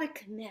 how to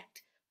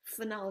connect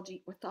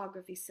phonology,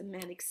 orthography,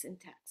 semantic,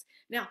 syntax.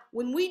 Now,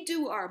 when we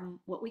do our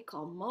what we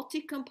call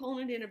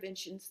multi-component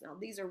interventions, now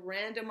these are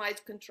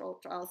randomized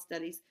controlled trial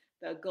studies,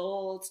 the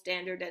gold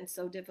standard and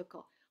so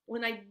difficult.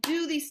 When I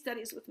do these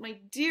studies with my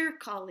dear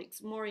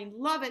colleagues, Maureen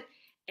Lovett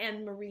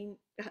and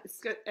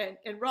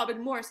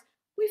Robin Morris,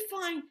 we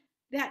find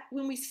that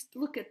when we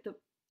look at the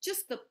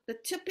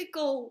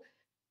typical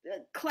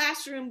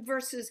classroom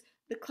versus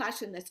the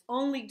classroom that's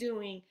only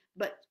doing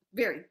but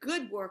very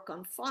good work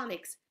on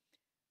phonics,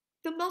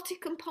 the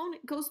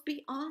multi-component goes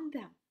beyond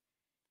them.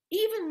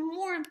 Even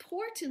more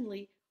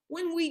importantly,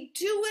 when we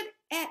do it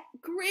at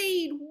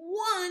grade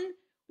 1,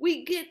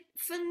 we get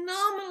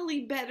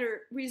phenomenally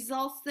better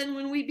results than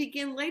when we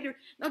begin later.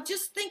 Now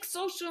just think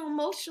social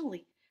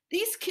emotionally.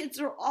 These kids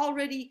are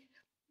already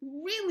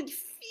really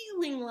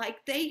feeling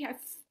like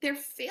they're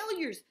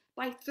failures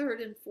by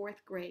 3rd and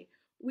 4th grade.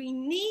 We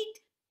need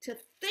to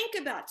think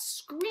about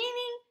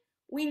screening.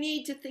 We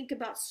need to think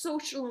about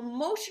social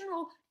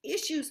emotional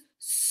issues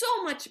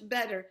so much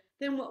better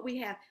than what we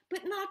have,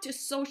 but not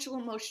just social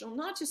emotional,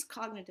 not just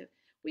cognitive.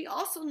 We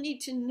also need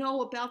to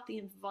know about the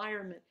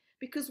environment,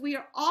 because we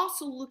are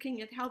also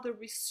looking at how the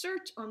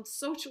research on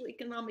social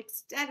economic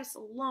status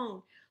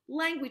alone,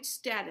 language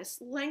status,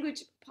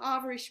 language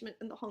impoverishment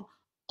in the home,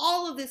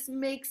 all of this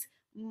makes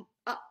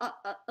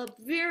a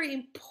very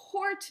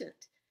important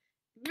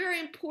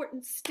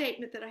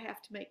statement that I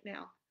have to make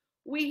now.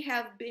 We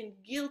have been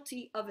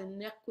guilty of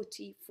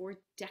inequity for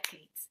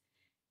decades.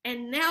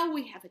 And now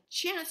we have a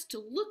chance to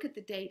look at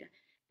the data,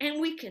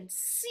 and we can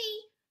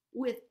see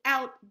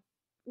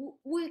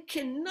we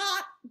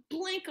cannot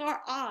blink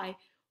our eye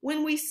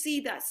when we see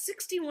that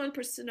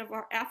 61% of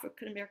our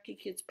African American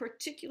kids,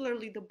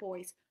 particularly the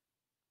boys,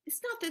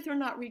 it's not that they're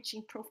not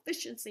reaching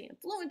proficiency and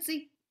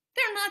fluency,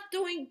 they're not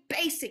doing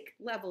basic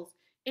levels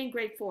in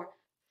grade 4.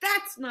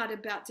 That's not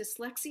about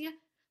dyslexia,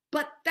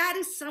 but that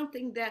is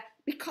something that,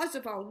 because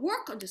of our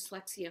work on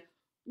dyslexia,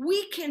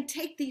 we can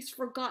take these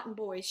forgotten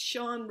boys.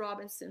 Sean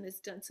Robinson has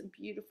done some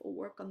beautiful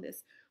work on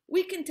this.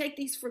 We can take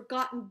these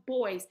forgotten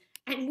boys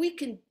and we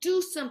can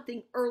do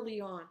something early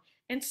on.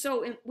 And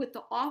so with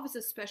the Office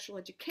of Special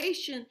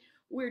Education,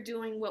 we're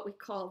doing what we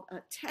call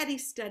a TEDdy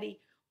study,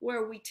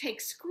 where we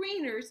take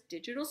screeners,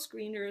 digital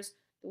screeners.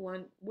 The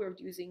one we're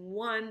using,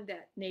 one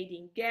that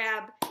Nadine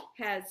Gabb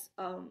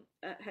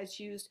has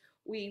used.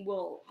 We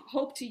will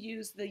hope to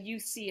use the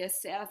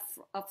UCSF,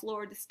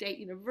 Florida State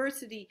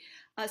University,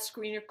 a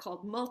screener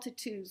called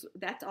Multitudes.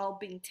 That's all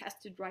being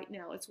tested right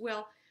now as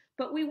well.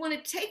 But we want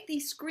to take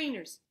these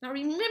screeners. Now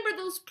remember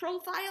those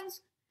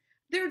profiles?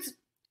 There's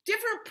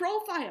different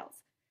profiles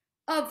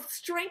of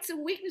strengths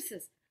and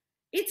weaknesses.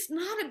 It's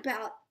not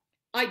about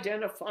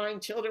identifying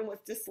children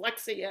with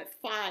dyslexia at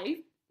 5.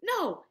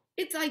 No,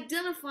 it's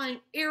identifying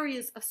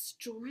areas of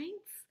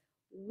strength,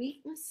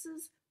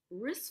 weaknesses,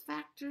 risk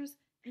factors,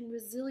 and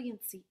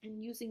resiliency,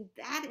 and using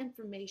that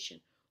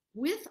information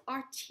with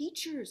our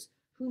teachers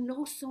who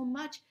know so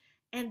much,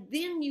 and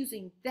then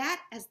using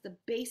that as the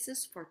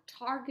basis for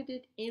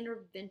targeted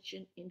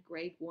intervention in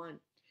grade 1.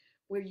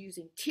 We're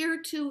using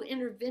tier 2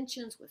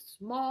 interventions with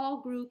small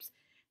groups,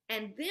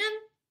 and then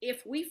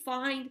if we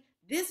find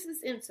this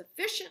is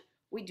insufficient,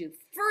 we do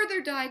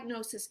further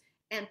diagnosis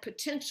and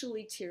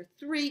potentially tier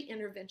 3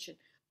 intervention.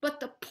 But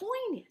the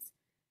point is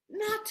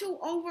not to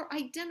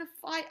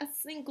over-identify a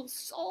single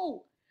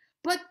soul,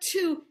 but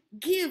to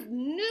give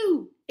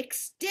new,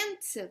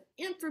 extensive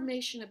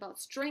information about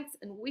strengths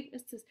and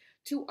weaknesses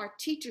to our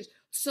teachers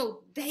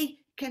so they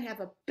can have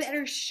a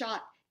better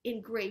shot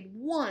in grade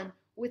 1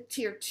 with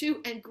tier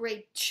 2 and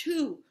grade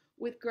 2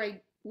 with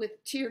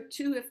tier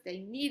 2 if they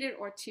need it,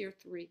 or tier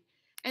 3.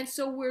 And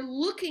so we're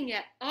looking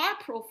at our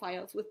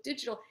profiles with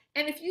digital.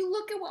 And if you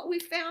look at what we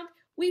found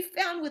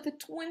with a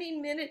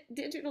 20-minute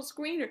digital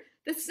screener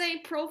the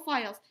same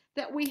profiles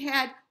that we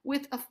had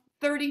with a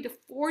 30 to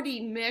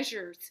 40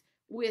 measures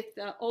with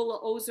Ola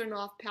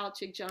Ozernoff,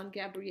 Palchik, John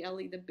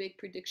Gabrielli, the big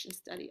prediction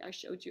study I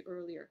showed you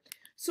earlier.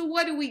 So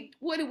what are we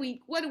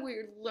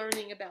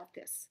learning about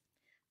this?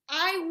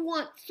 I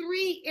want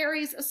 3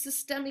 areas of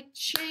systemic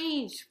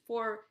change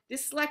for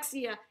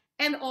dyslexia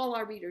and all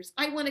our readers.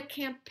 I want a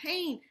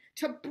campaign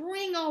to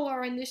bring all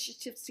our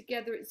initiatives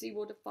together at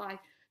 0 to 5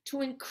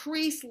 to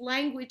increase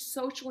language,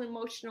 social,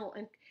 emotional,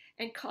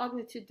 and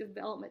cognitive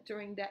development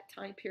during that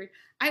time period.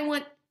 I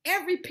want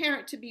every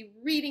parent to be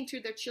reading to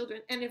their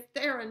children, and if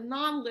they're a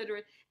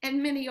non-literate,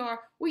 and many are,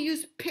 we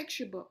use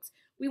picture books.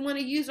 We want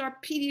to use our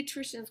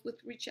pediatricians with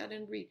Reach Out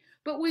and Read.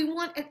 But we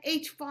want at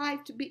age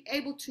 5 to be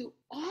able to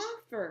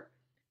offer,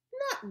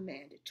 not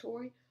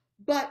mandatory,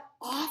 but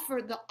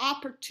offer the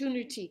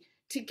opportunity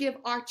to give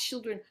our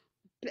children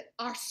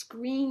our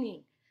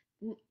screening.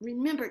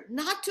 Remember,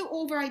 not to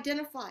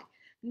over-identify,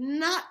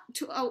 not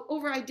to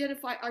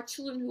over-identify our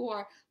children who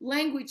are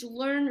language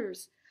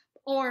learners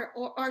or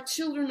our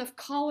children of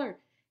color.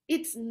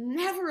 It's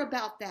never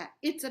about that.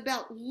 It's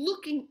about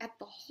looking at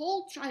the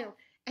whole child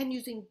and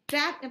using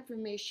that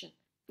information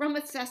from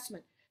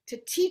assessment to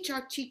teach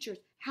our teachers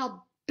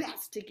how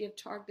best to give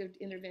targeted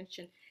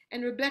intervention.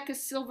 And Rebecca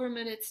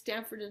Silverman at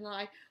Stanford and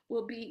I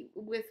will be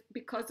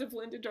because of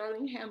Linda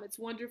Darling-Hammett's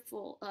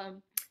wonderful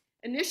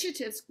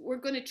initiatives, we're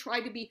going to try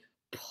to be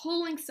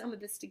pulling some of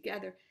this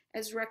together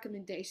as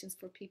recommendations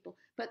for people.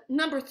 But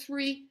number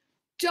 3,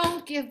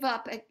 don't give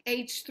up at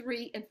age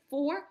 3 and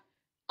 4.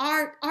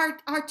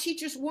 Our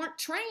teachers weren't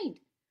trained.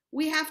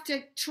 We have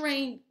to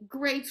train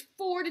grades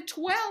 4 to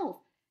 12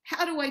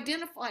 how to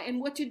identify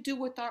and what to do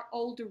with our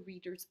older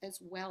readers as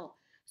well.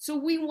 So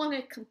we want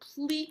a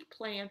complete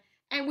plan,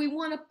 and we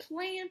want a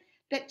plan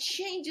that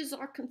changes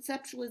our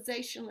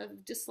conceptualization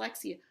of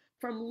dyslexia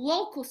from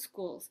local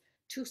schools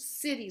to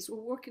cities. We're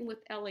working with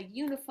LA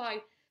Unified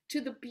to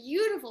the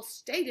beautiful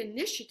state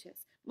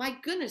initiatives. My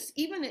goodness,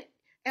 even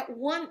at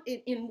one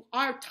in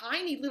our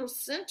tiny little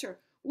center,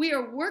 we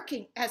are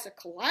working as a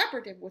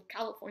collaborative with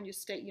California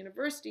State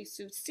University,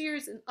 Sue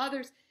Sears and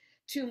others,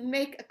 to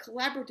make a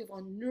collaborative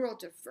on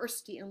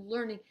neurodiversity and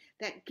learning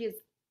that gives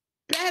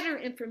better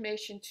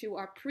information to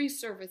our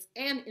pre-service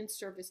and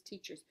in-service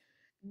teachers.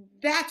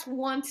 That's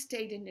one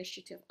state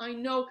initiative. I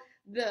know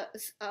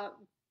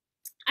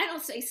I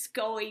don't say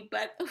SCOE,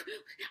 but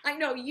I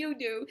know you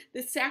do,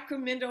 the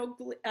Sacramento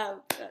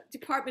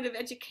Department of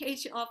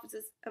Education,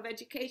 Offices of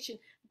Education,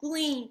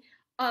 GLEAN.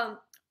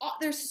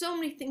 There's so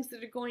many things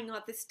that are going on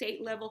at the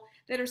state level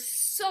that are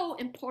so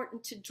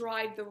important to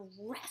drive the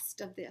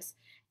rest of this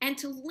and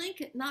to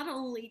link it not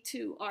only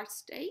to our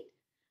state,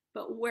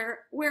 but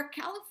where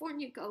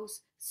California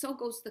goes, so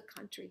goes the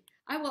country.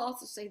 I will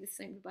also say the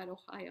same about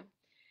Ohio.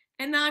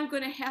 And now I'm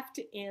going to have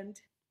to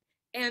end.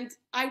 And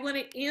I want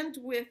to end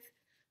with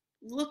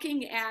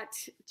looking at,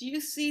 do you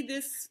see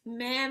this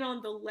man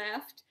on the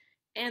left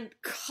and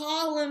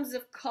columns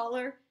of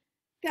color?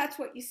 That's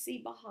what you see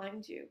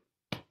behind you.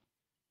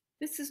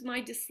 This is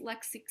my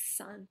dyslexic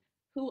son,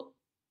 who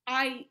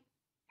I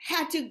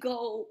had to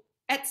go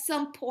at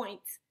some point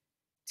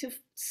to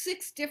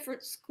 6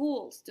 different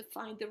schools to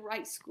find the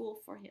right school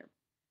for him.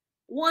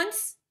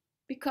 Once,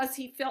 because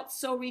he felt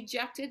so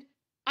rejected,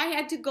 I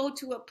had to go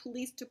to a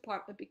police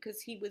department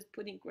because he was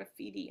putting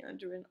graffiti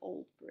under an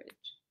old bridge.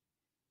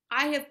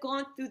 I have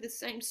gone through the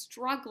same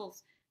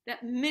struggles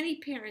that many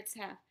parents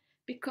have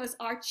because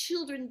our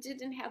children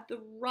didn't have the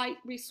right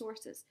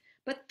resources.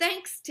 But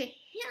thanks to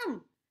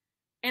him,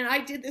 and I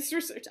did this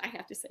research, I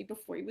have to say,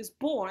 before he was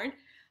born,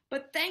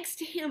 but thanks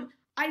to him,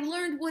 I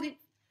learned what it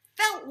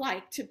felt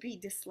like to be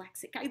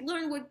dyslexic. I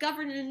learned what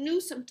Governor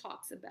Newsom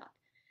talks about.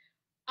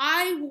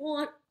 I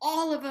want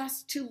all of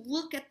us to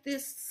look at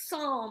this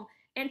psalm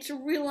and to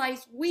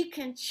realize we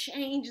can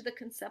change the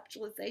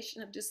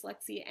conceptualization of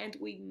dyslexia, and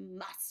we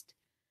must.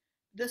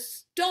 The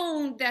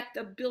stone that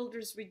the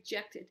builders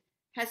rejected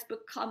has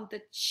become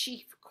the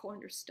chief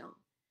cornerstone.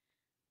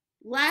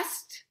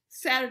 Last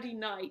Saturday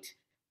night,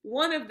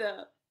 one of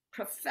the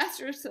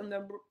professors from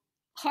the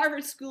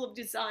Harvard School of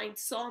Design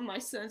saw my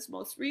son's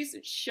most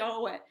recent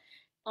show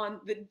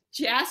on the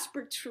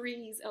jasper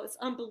trees. Oh, it's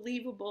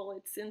unbelievable.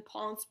 It's in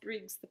Palm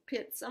Springs, the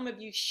pit. Some of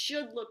you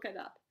should look it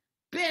up.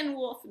 Ben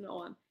Wolf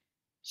know him.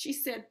 She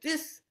said,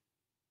 this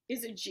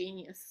is a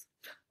genius.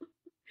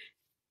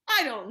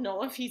 I don't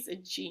know if he's a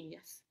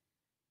genius,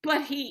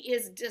 but he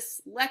is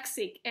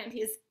dyslexic, and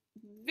his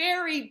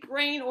very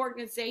brain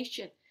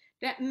organization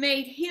that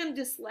made him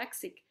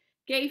dyslexic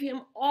gave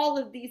him all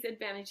of these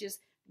advantages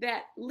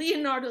that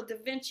Leonardo da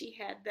Vinci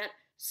had, that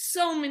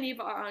so many of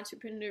our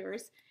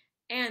entrepreneurs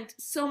and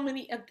so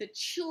many of the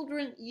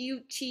children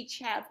you teach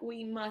have.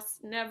 We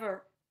must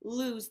never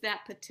lose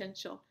that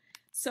potential.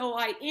 So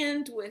I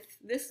end with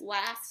this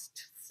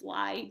last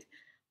slide.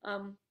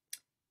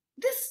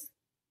 This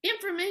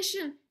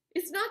information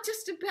is not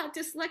just about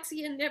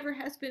dyslexia, never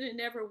has been and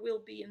never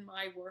will be in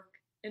my work,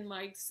 in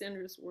my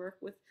center's work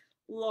with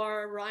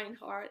Laura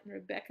Reinhardt and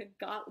Rebecca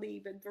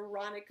Gottlieb and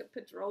Veronica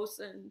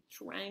Pedrosa and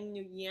Trang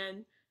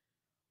Nguyen.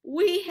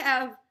 We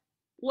have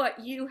what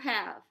you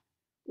have.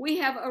 We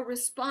have a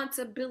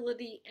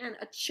responsibility and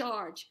a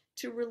charge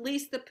to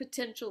release the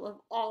potential of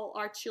all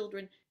our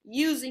children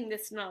using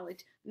this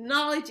knowledge.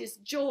 Knowledge is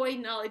joy,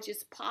 knowledge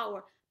is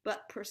power,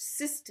 but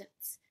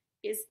persistence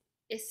is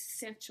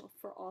essential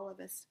for all of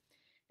us.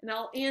 And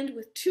I'll end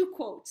with 2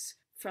 quotes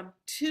from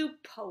 2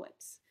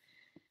 poets.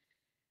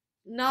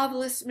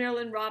 Novelist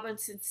Marilynne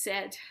Robinson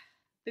said,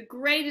 "The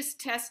greatest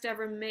test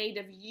ever made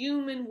of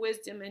human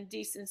wisdom and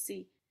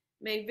decency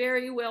may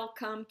very well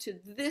come to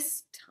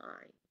this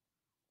time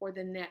or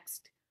the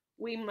next.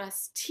 We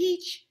must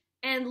teach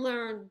and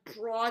learn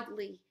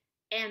broadly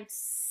and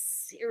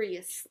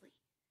seriously."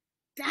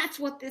 That's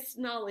what this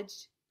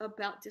knowledge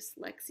about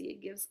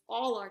dyslexia gives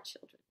all our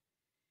children.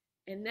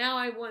 And now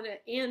I want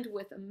to end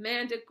with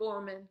Amanda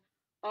Gorman,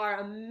 our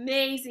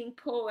amazing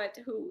poet,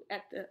 who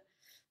at the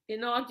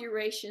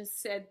inauguration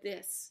said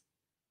this: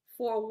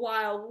 "For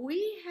while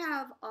we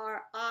have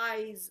our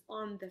eyes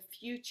on the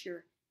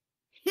future,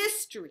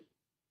 history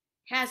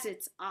has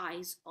its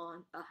eyes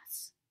on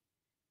us."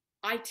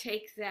 I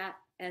take that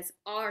as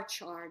our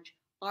charge,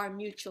 our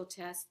mutual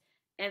test,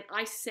 and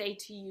I say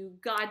to you,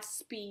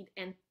 Godspeed,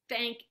 and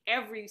thank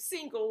every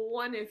single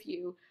one of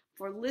you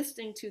for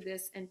listening to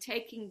this and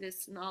taking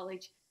this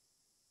knowledge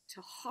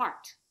to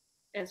heart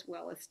as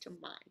well as to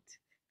mind.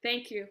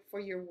 Thank you for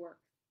your work.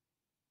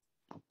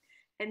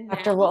 And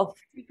Dr. now Wolf,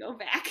 we go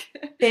back.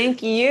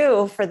 thank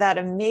you for that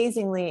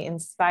amazingly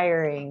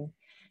inspiring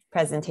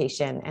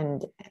presentation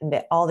and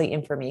all the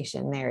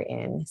information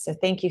therein. So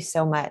thank you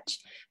so much.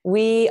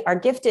 We are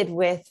gifted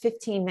with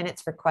 15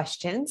 minutes for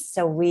questions,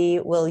 so we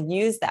will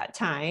use that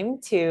time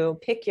to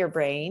pick your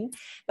brain.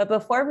 But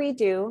before we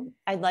do,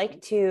 I'd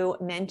like to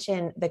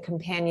mention the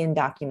companion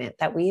document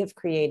that we have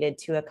created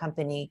to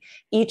accompany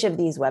each of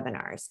these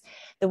webinars.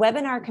 The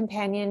webinar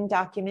companion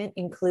document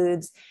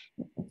includes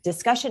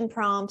discussion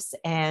prompts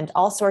and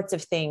all sorts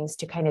of things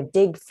to kind of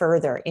dig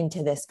further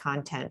into this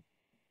content.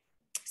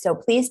 So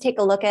please take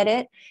a look at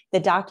it. The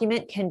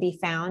document can be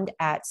found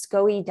at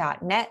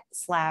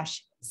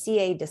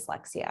scoe.net/CA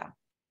dyslexia.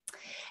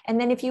 And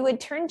then if you would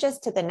turn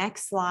just to the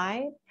next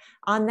slide,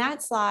 on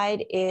that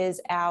slide is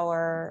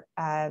our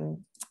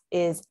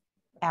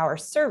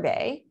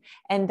survey.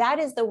 And that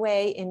is the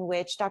way in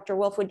which, Dr.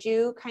 Wolf, would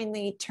you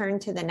kindly turn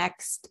to the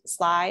next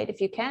slide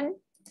if you can?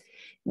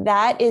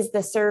 That is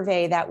the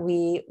survey that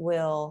we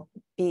will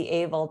be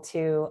able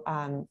to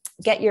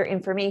get your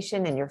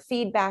information and your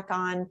feedback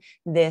on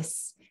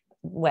this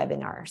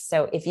webinar.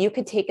 So if you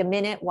could take a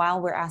minute while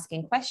we're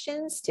asking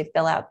questions to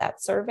fill out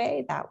that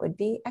survey, that would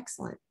be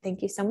excellent.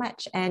 Thank you so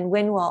much. And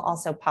Wynn will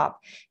also pop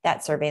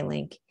that survey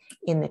link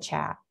in the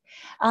chat.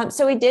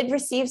 So we did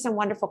receive some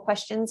wonderful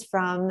questions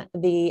from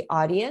the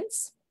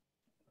audience.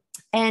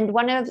 And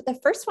one of the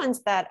first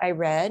ones that I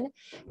read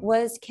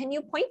was, can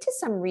you point to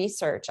some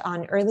research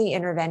on early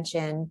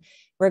intervention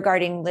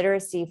regarding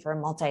literacy for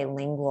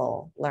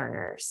multilingual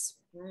learners?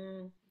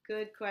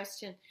 Good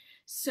question.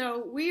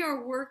 So we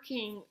are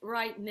working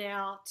right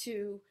now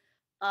to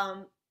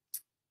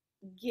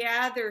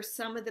gather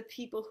some of the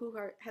people who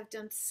have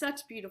done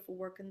such beautiful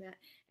work in that.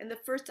 And the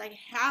first I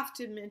have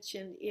to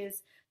mention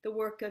is the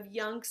work of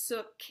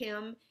Young-Suk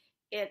Kim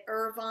at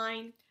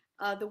Irvine,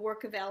 the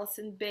work of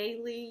Allison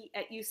Bailey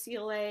at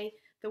UCLA,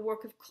 the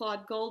work of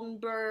Claude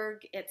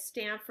Goldenberg at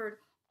Stanford.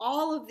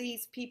 All of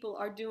these people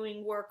are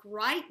doing work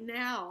right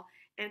now.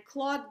 And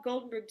Claude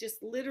Goldenberg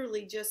just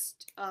literally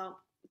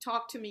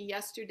talked to me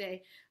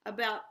yesterday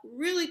about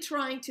really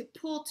trying to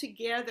pull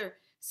together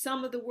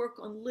some of the work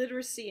on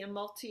literacy and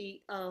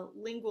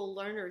multilingual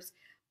learners.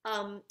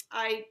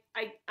 I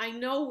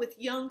know with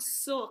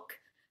Young-Suk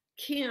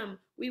Kim,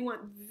 we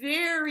want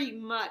very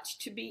much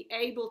to be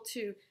able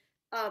to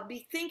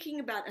be thinking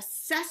about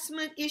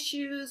assessment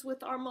issues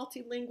with our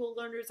multilingual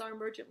learners, our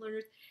emergent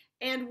learners,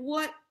 and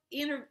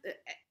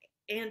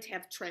and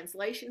have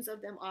translations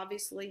of them,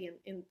 obviously,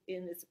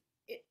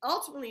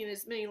 ultimately in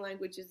as many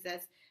languages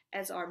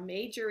as our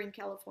major in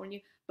California,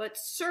 but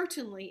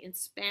certainly in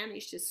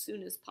Spanish as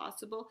soon as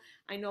possible.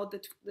 I know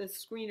that the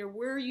screener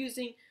we're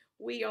using,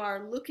 we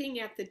are looking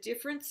at the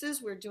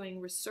differences. We're doing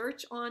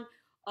research on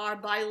our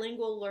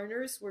bilingual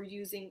learners. We're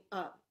using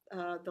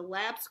the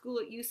lab school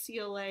at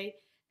UCLA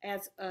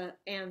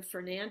and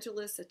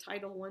Fernangelis, a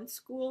Title I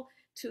school,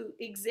 to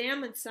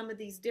examine some of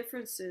these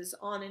differences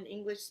on an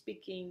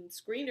English-speaking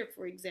screener,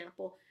 for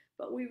example.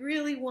 But we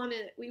really want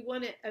to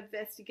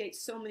investigate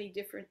so many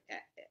different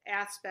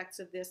aspects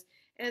of this.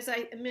 As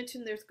I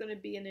mentioned, there's going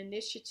to be an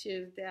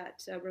initiative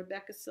that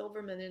Rebecca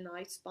Silverman and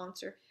I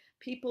sponsor.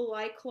 People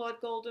like Claude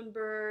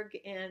Goldenberg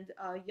and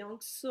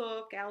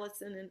Young-Suk,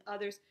 Allison, and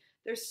others.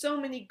 There's so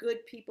many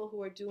good people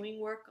who are doing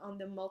work on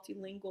the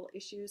multilingual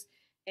issues,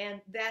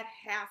 and that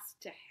has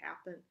to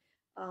happen.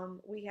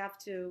 We have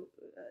to,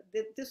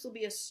 this will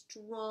be a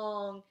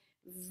strong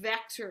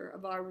vector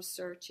of our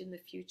research in the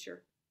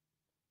future.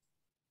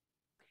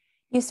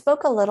 You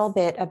spoke a little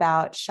bit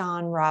about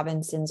Sean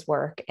Robinson's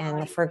work and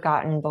the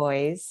Forgotten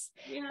Boys.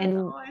 Yeah, and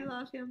I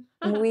love him.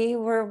 We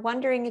were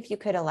wondering if you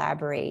could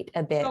elaborate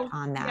a bit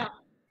on that. Yeah.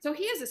 So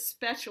he has a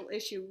special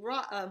issue.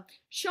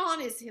 Sean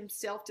is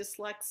himself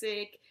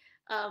dyslexic.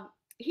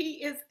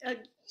 He is a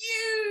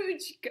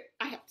huge,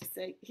 I have to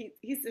say,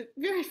 he's a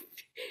very,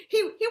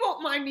 he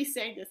won't mind me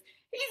saying this.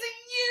 He's a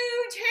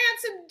huge,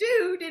 handsome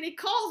dude, and he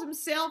calls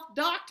himself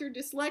Dr.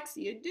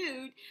 Dyslexia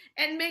Dude,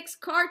 and makes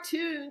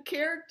cartoon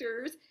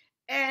characters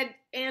and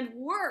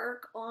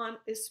work on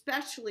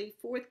especially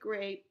 4th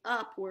grade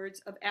upwards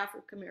of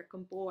African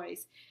American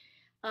boys.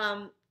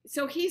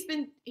 So he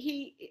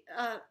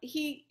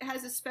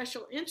has a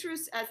special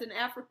interest as an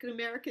African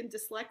American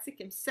dyslexic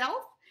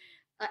himself,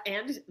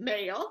 and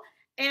male,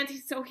 and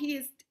so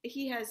I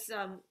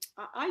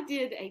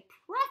did a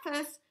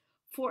preface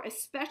for a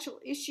special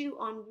issue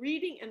on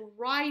reading and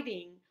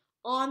writing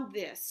on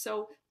this.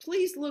 So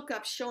please look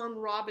up Sean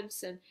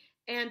Robinson.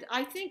 And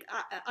I think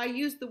I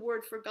use the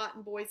word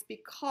Forgotten Boys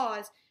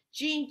because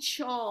Jean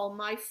Chall,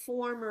 my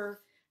former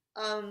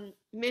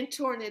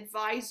mentor and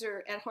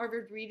advisor at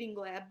Harvard Reading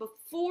Lab,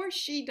 before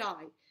she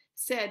died,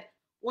 said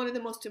one of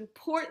the most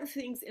important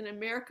things in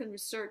American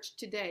research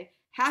today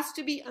has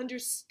to be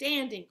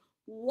understanding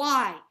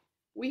why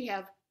we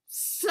have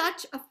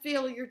such a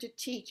failure to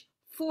teach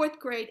 4th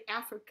grade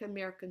African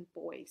American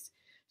boys.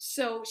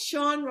 So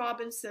Sean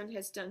Robinson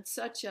has done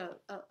such a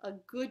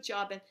good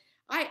job, and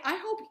I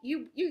hope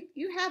you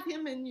have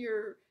him in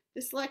your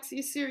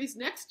dyslexia series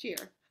next year.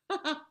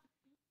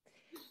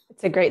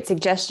 It's a great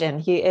suggestion.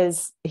 He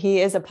is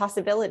a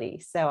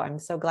possibility. So I'm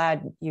so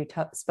glad you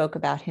spoke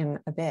about him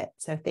a bit.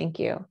 So thank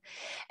you.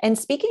 And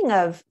speaking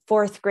of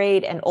fourth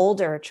grade and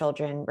older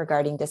children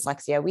regarding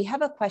dyslexia, we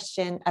have a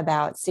question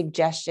about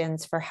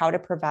suggestions for how to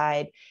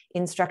provide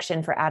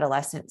instruction for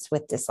adolescents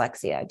with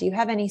dyslexia. Do you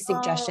have any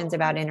suggestions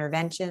about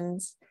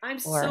interventions? I'm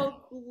so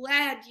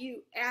glad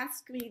you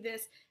asked me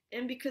this.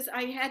 And because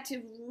I had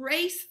to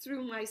race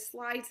through my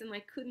slides and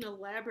I couldn't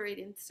elaborate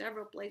in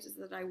several places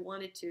that I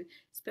wanted to,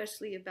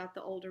 especially about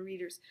the older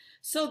readers.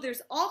 So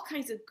there's all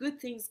kinds of good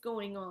things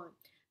going on.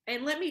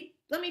 And let me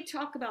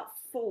talk about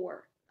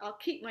 4. I'll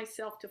keep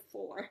myself to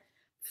 4.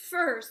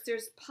 First,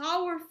 there's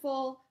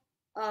powerful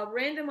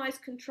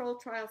randomized control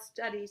trial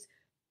studies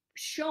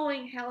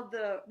showing how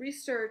the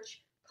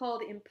research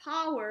called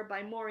Empower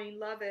by Maureen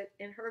Lovett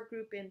and her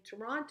group in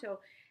Toronto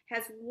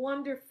has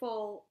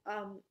wonderful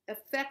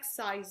effect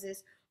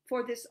sizes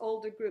for this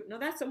older group. Now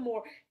that's a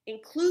more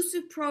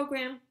inclusive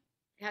program,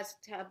 has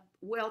to have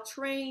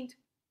well-trained,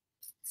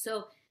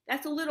 so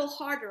that's a little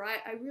harder.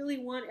 I really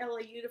want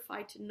LA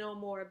Unified to know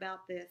more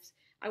about this.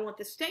 I want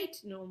the state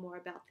to know more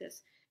about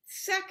this.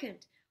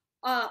 Second,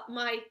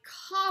 my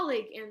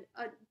colleague and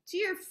a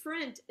dear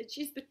friend, and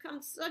she's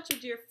become such a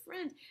dear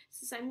friend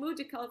since I moved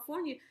to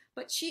California,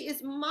 but she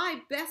is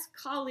my best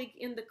colleague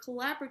in the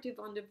collaborative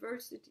on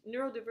diversity,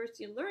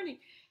 neurodiversity and learning,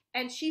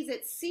 and she's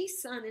at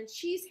CSUN, and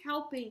she's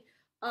helping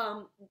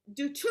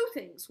do 2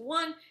 things.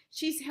 One,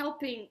 she's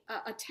helping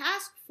a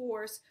task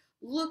force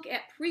look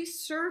at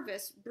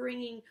pre-service,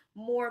 bringing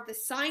more of the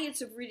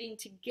science of reading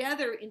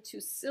together into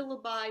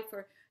syllabi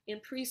for in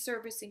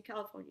pre-service in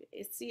California,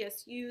 it's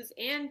CSUs,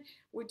 and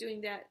we're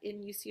doing that in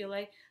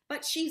UCLA.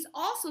 But she's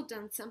also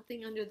done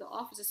something under the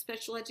Office of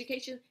Special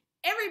Education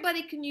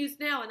everybody can use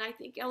now, and I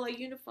think LA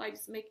Unified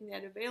is making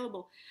that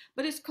available.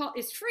 But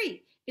it's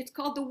free. It's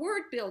called the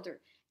Word Builder.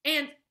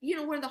 And you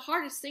know, one of the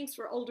hardest things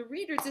for older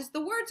readers is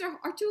the words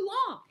are too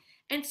long.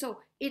 And so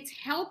it's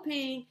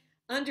helping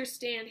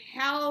understand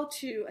how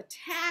to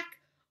attack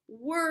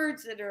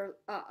words that are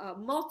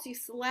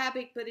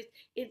multisyllabic, but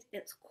it's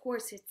of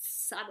course it's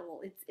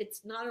subtle.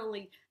 It's not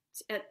only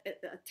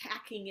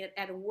attacking it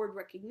at a word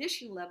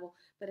recognition level,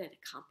 but at a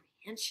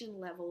comprehension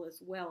level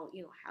as well.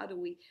 You know, how do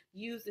we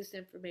use this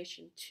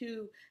information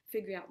to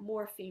figure out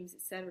morphemes,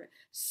 etc.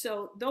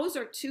 So those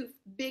are 2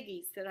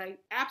 biggies that I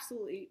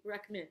absolutely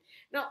recommend.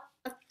 Now,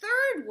 a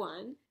third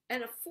one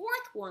and a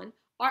fourth one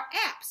are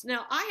apps.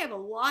 Now, I have a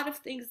lot of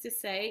things to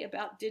say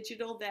about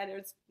digital that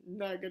is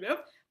negative,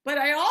 but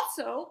I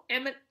also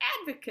am an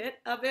advocate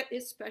of it,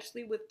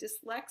 especially with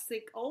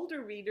dyslexic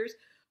older readers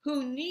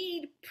who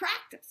need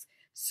practice.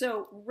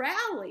 So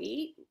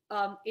Rally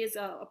is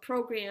a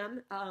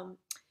program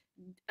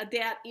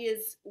that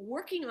is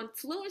working on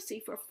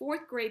fluency for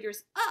 4th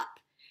graders up.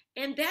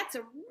 And that's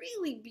a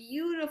really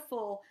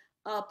beautiful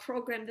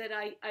program that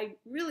I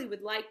really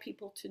would like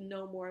people to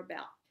know more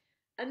about.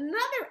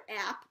 Another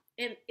app,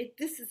 and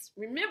this is,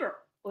 remember,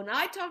 when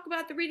I talk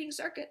about the reading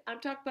circuit, I'm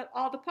talking about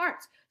all the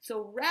parts.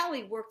 So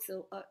Rally works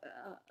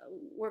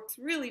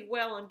really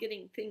well on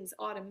getting things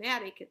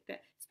automatic,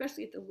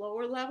 especially at the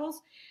lower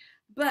levels.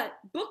 But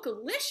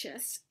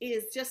Bookalicious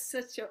is just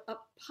such a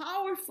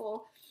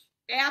powerful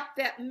app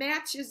that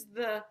matches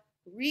the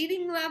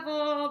reading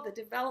level, the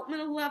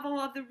developmental level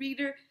of the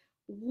reader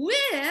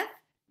with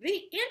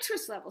the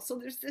interest level. So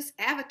there's this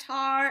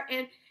avatar,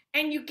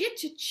 and you get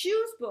to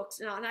choose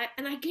books now.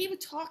 And I gave a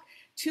talk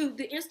to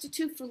the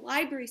Institute for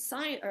Library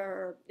Science,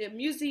 or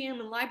Museum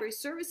and Library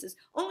Services,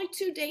 only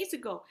 2 days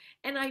ago.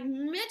 And I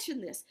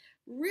mentioned this.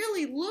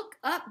 Really look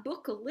up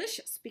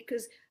Bookalicious,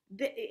 because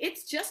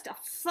it's just a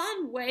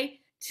fun way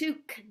to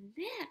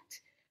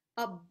connect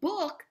a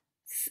book,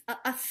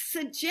 a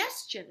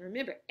suggestion.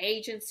 Remember,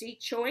 agency,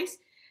 choice,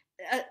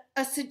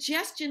 a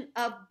suggestion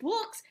of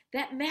books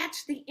that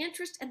match the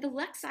interest and the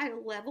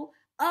lexical level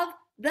of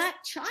that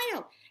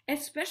child,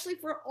 especially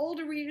for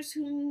older readers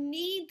who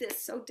need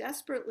this so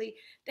desperately.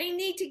 They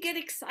need to get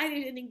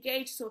excited and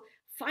engaged. So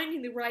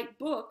finding the right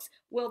books,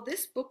 well,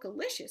 this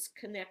Bookalicious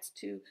connects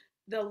to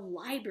the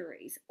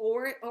libraries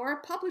or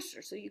a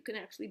publisher, so you can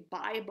actually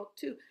buy a book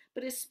too,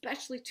 but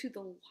especially to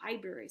the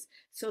libraries,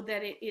 so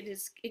that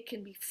it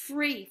can be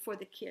free for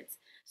the kids.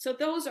 So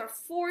those are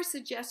 4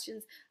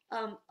 suggestions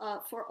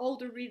for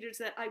older readers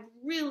that I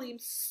really am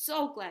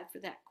so glad for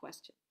that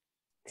question.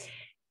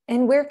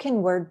 And where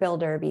can Word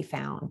Builder be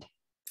found?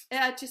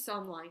 Just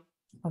online.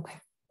 Okay,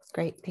 that's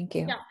great. Thank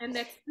you. Yeah, and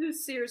that's through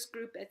Sears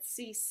Group at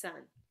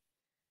CSUN.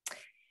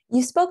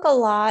 You spoke a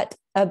lot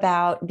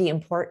about the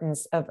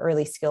importance of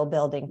early skill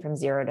building from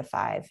 0 to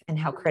 5 and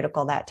how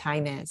critical that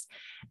time is.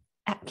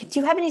 Do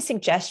you have any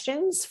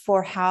suggestions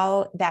for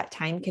how that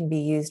time can be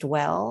used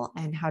well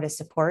and how to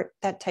support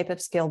that type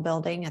of skill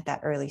building at that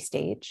early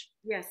stage?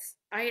 Yes,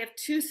 I have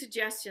 2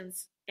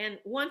 suggestions. And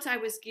once I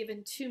was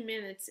given 2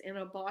 minutes in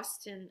a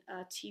Boston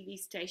TV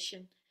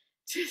station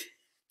to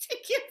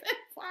give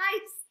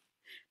advice.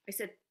 I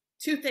said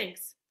 2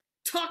 things.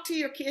 Talk to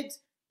your kids,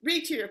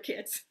 read to your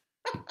kids.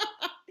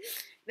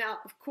 Now,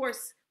 of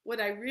course, what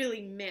I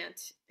really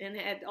meant, and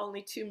had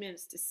only 2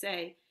 minutes to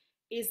say,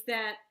 is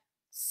that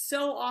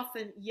so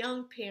often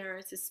young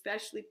parents,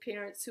 especially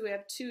parents who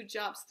have 2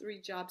 jobs, 3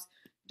 jobs,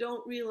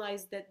 don't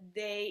realize that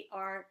they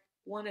are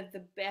one of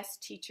the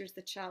best teachers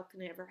the child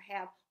can ever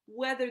have,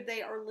 whether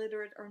they are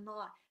literate or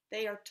not.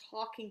 They are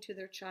talking to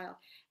their child.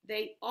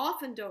 They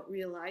often don't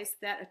realize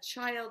that a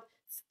child's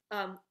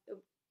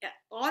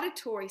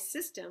auditory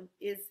system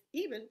is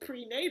even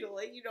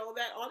prenatally,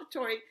 that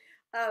auditory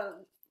uh,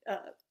 uh,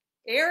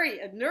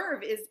 area,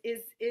 nerve is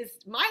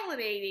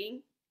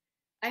myelinating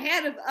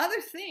ahead of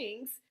other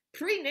things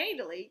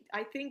prenatally,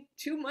 I think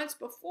 2 months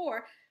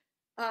before.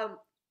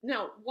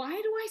 Now, why do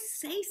I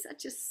say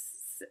such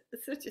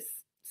a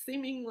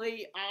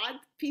seemingly odd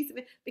piece of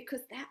it?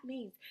 Because that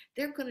means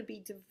they're going to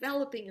be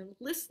developing and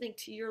listening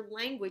to your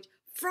language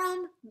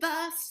from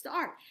the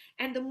start.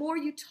 And the more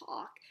you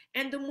talk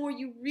and the more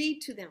you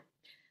read to them,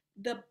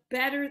 the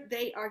better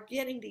they are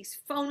getting these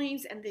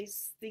phonemes and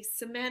these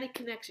semantic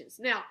connections.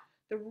 Now,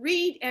 the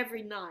read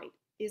every night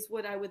is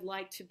what I would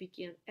like to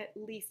begin at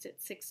least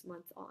at 6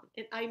 months on.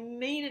 And I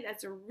mean it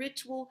as a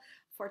ritual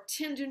for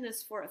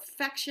tenderness, for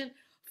affection,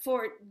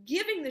 for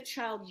giving the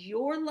child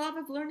your love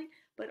of learning,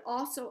 but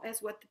also,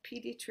 as what the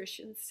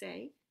pediatricians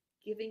say,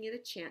 giving it a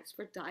chance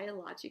for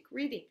dialogic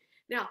reading.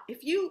 Now,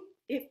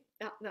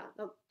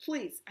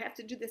 please, I have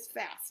to do this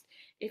fast.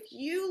 If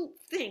you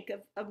think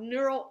of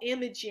neural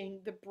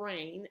imaging the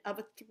brain of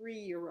a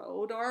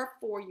 3-year-old or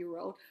a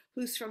 4-year-old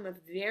who's from a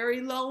very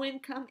low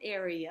income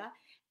area,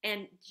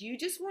 and you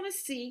just want to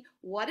see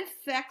what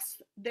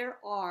effects there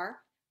are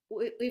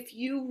if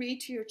you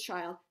read to your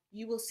child,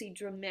 you will see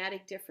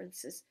dramatic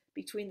differences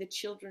between the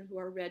children who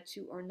are read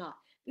to or not.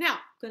 Now, I'm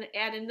going to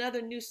add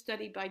another new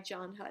study by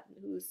John Hutton,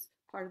 who's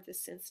part of the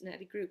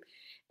Cincinnati group.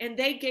 And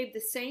they gave the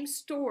same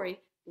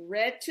story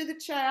read to the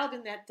child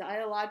in that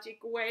dialogic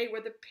way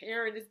where the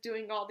parent is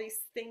doing all these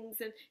things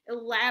and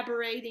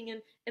elaborating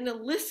and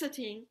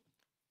eliciting.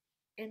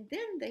 And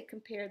then they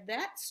compared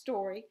that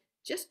story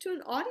just to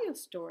an audio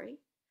story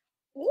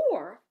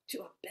or to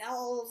a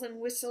bells and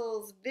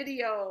whistles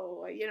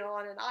video,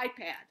 on an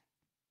iPad.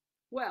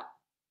 Well,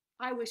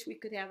 I wish we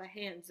could have a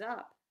hands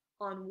up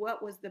on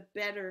what was the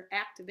better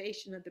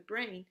activation of the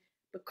brain,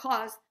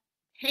 because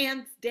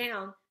hands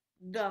down,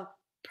 the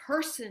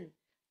person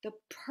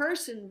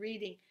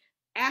reading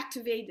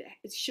activated,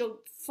 it showed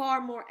far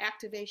more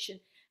activation,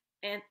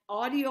 and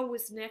audio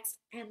was next,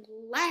 and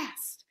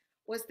last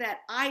was that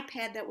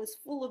iPad that was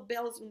full of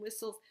bells and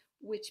whistles,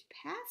 which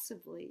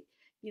passively,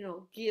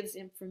 gives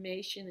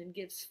information and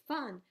gives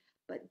fun,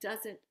 but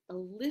doesn't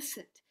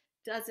elicit,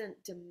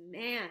 doesn't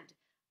demand,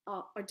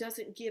 or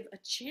doesn't give a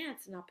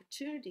chance, an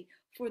opportunity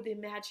for the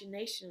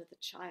imagination of the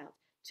child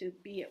to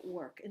be at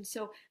work. And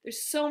so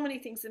there's so many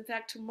things. In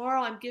fact,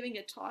 tomorrow I'm giving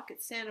a talk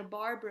at Santa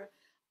Barbara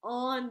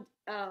on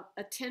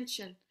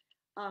attention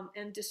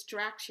and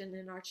distraction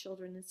in our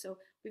children. And so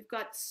we've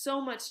got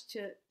so much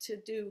to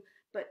do,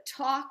 but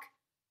talk,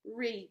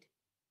 read.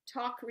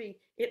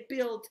 It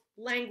builds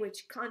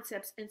language,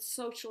 concepts, and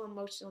social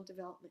emotional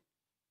development.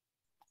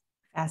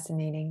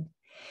 Fascinating.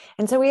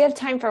 And so we have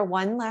time for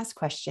one last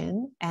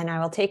question, and I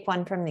will take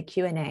one from the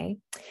Q&A.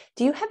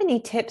 Do you have any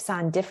tips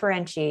on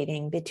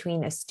differentiating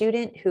between a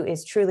student who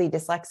is truly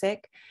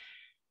dyslexic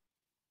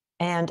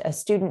and a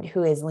student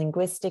who is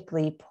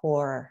linguistically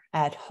poor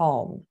at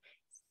home,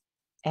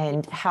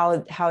 and how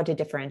to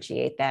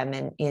differentiate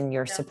them in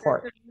your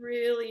support? That's a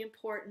really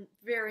important,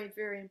 very,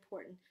 very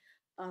important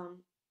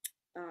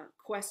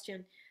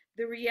question.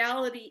 The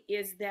reality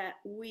is that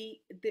the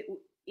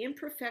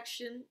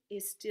imperfection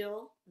is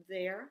still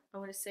there. I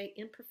want to say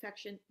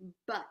imperfection,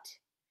 but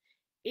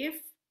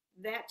if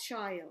that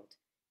child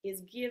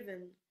is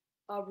given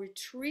a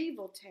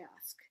retrieval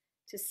task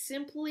to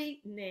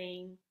simply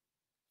name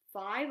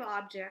 5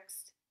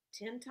 objects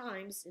 10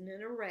 times in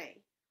an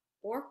array,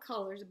 or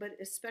colors, but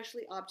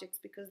especially objects,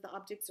 because the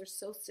objects are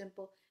so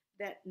simple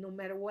that no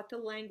matter what the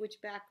language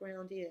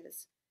background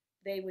is,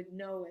 they would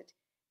know it.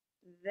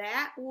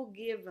 That will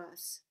give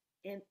us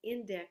an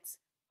index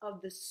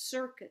of the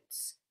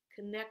circuits,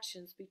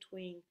 connections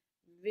between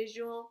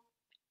visual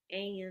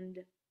and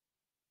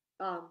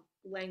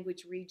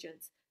language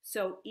regions.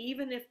 So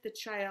even if the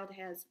child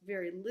has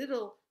very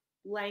little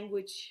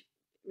language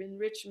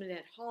enrichment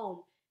at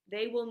home,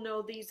 they will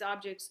know these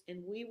objects,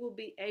 and we will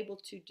be able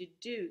to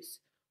deduce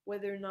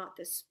whether or not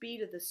the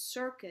speed of the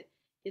circuit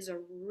is a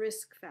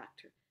risk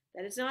factor.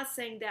 That is not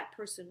saying that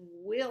person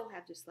will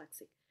have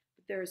dyslexia,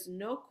 but there is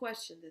no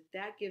question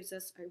that gives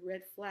us a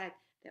red flag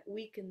that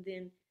we can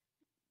then,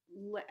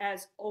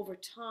 as over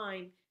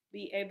time,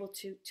 be able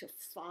to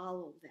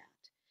follow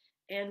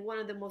that. And one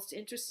of the most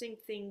interesting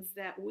things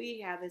that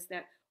we have is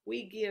that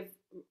we give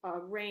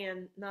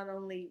Maryanne not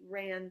only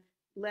Maryanne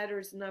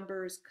letters,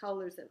 numbers,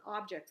 colors, and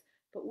objects,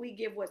 but we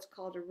give what's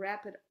called a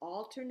rapid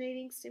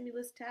alternating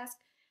stimulus task,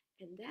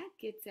 and that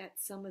gets at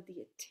some of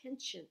the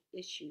attention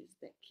issues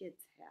that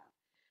kids have.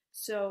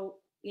 So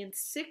in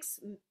six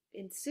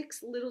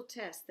little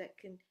tests that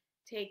can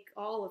take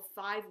all of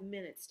 5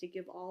 minutes to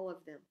give all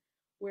of them,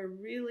 we're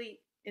really,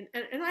 and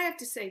I have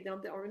to say,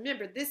 though,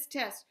 remember, this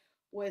test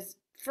was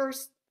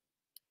first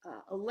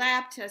a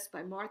lab test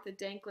by Martha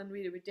Danklin,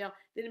 Rita Riddell.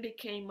 Then it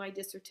became my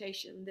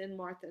dissertation. Then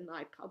Martha and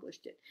I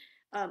published it.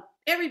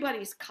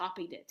 Everybody's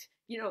copied it.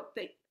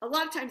 A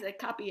lot of times they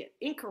copy it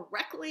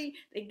incorrectly.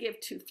 They give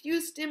too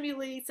few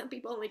stimuli. Some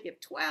people only give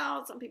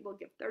 12. Some people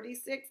give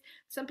 36.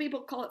 Some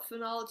people call it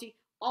phonology.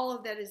 All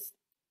of that is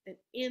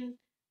an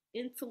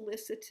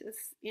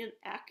infelicitous,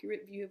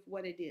 inaccurate view of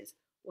what it is.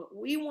 What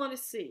we want to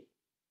see,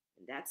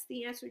 and that's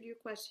the answer to your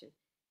question,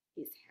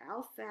 is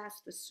how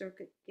fast the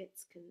circuit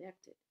gets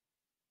connected,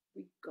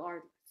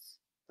 regardless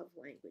of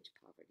language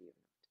poverty or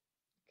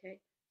not. Okay?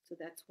 So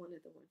that's one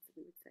of the ones that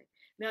we would say.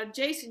 Now,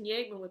 Jason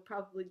Yeagman would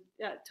probably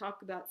talk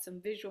about some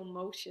visual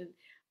motion,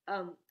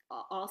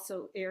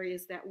 also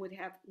areas that would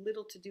have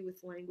little to do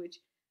with language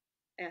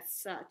as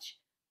such.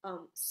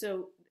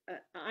 So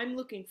I'm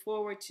looking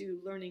forward to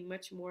learning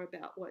much more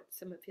about what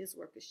some of his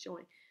work is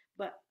showing.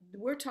 But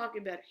we're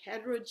talking about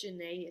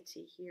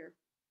heterogeneity here.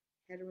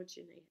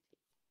 Heterogeneity.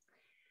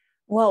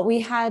 Well, we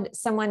had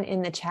someone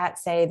in the chat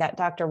say that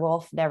Dr.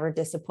 Wolf never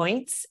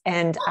disappoints,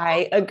 and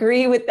I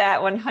agree with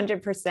that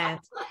 100%.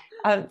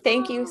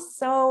 Thank you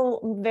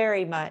so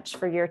very much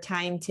for your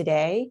time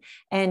today.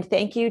 And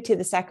thank you to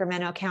the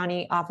Sacramento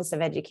County Office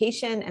of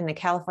Education and the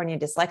California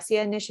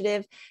Dyslexia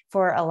Initiative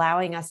for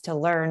allowing us to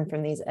learn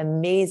from these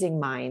amazing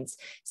minds.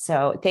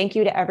 So thank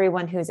you to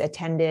everyone who's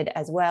attended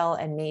as well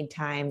and made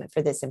time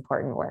for this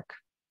important work.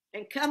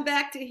 And come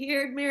back to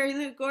hear Mary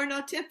Lou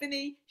Gorno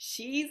Tiffany.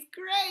 She's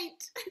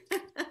great.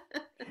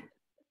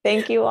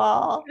 Thank you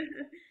all.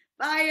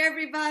 Bye,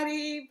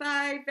 everybody.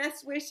 Bye.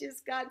 Best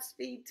wishes.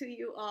 Godspeed to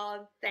you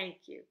all. Thank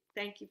you.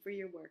 Thank you for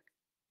your work.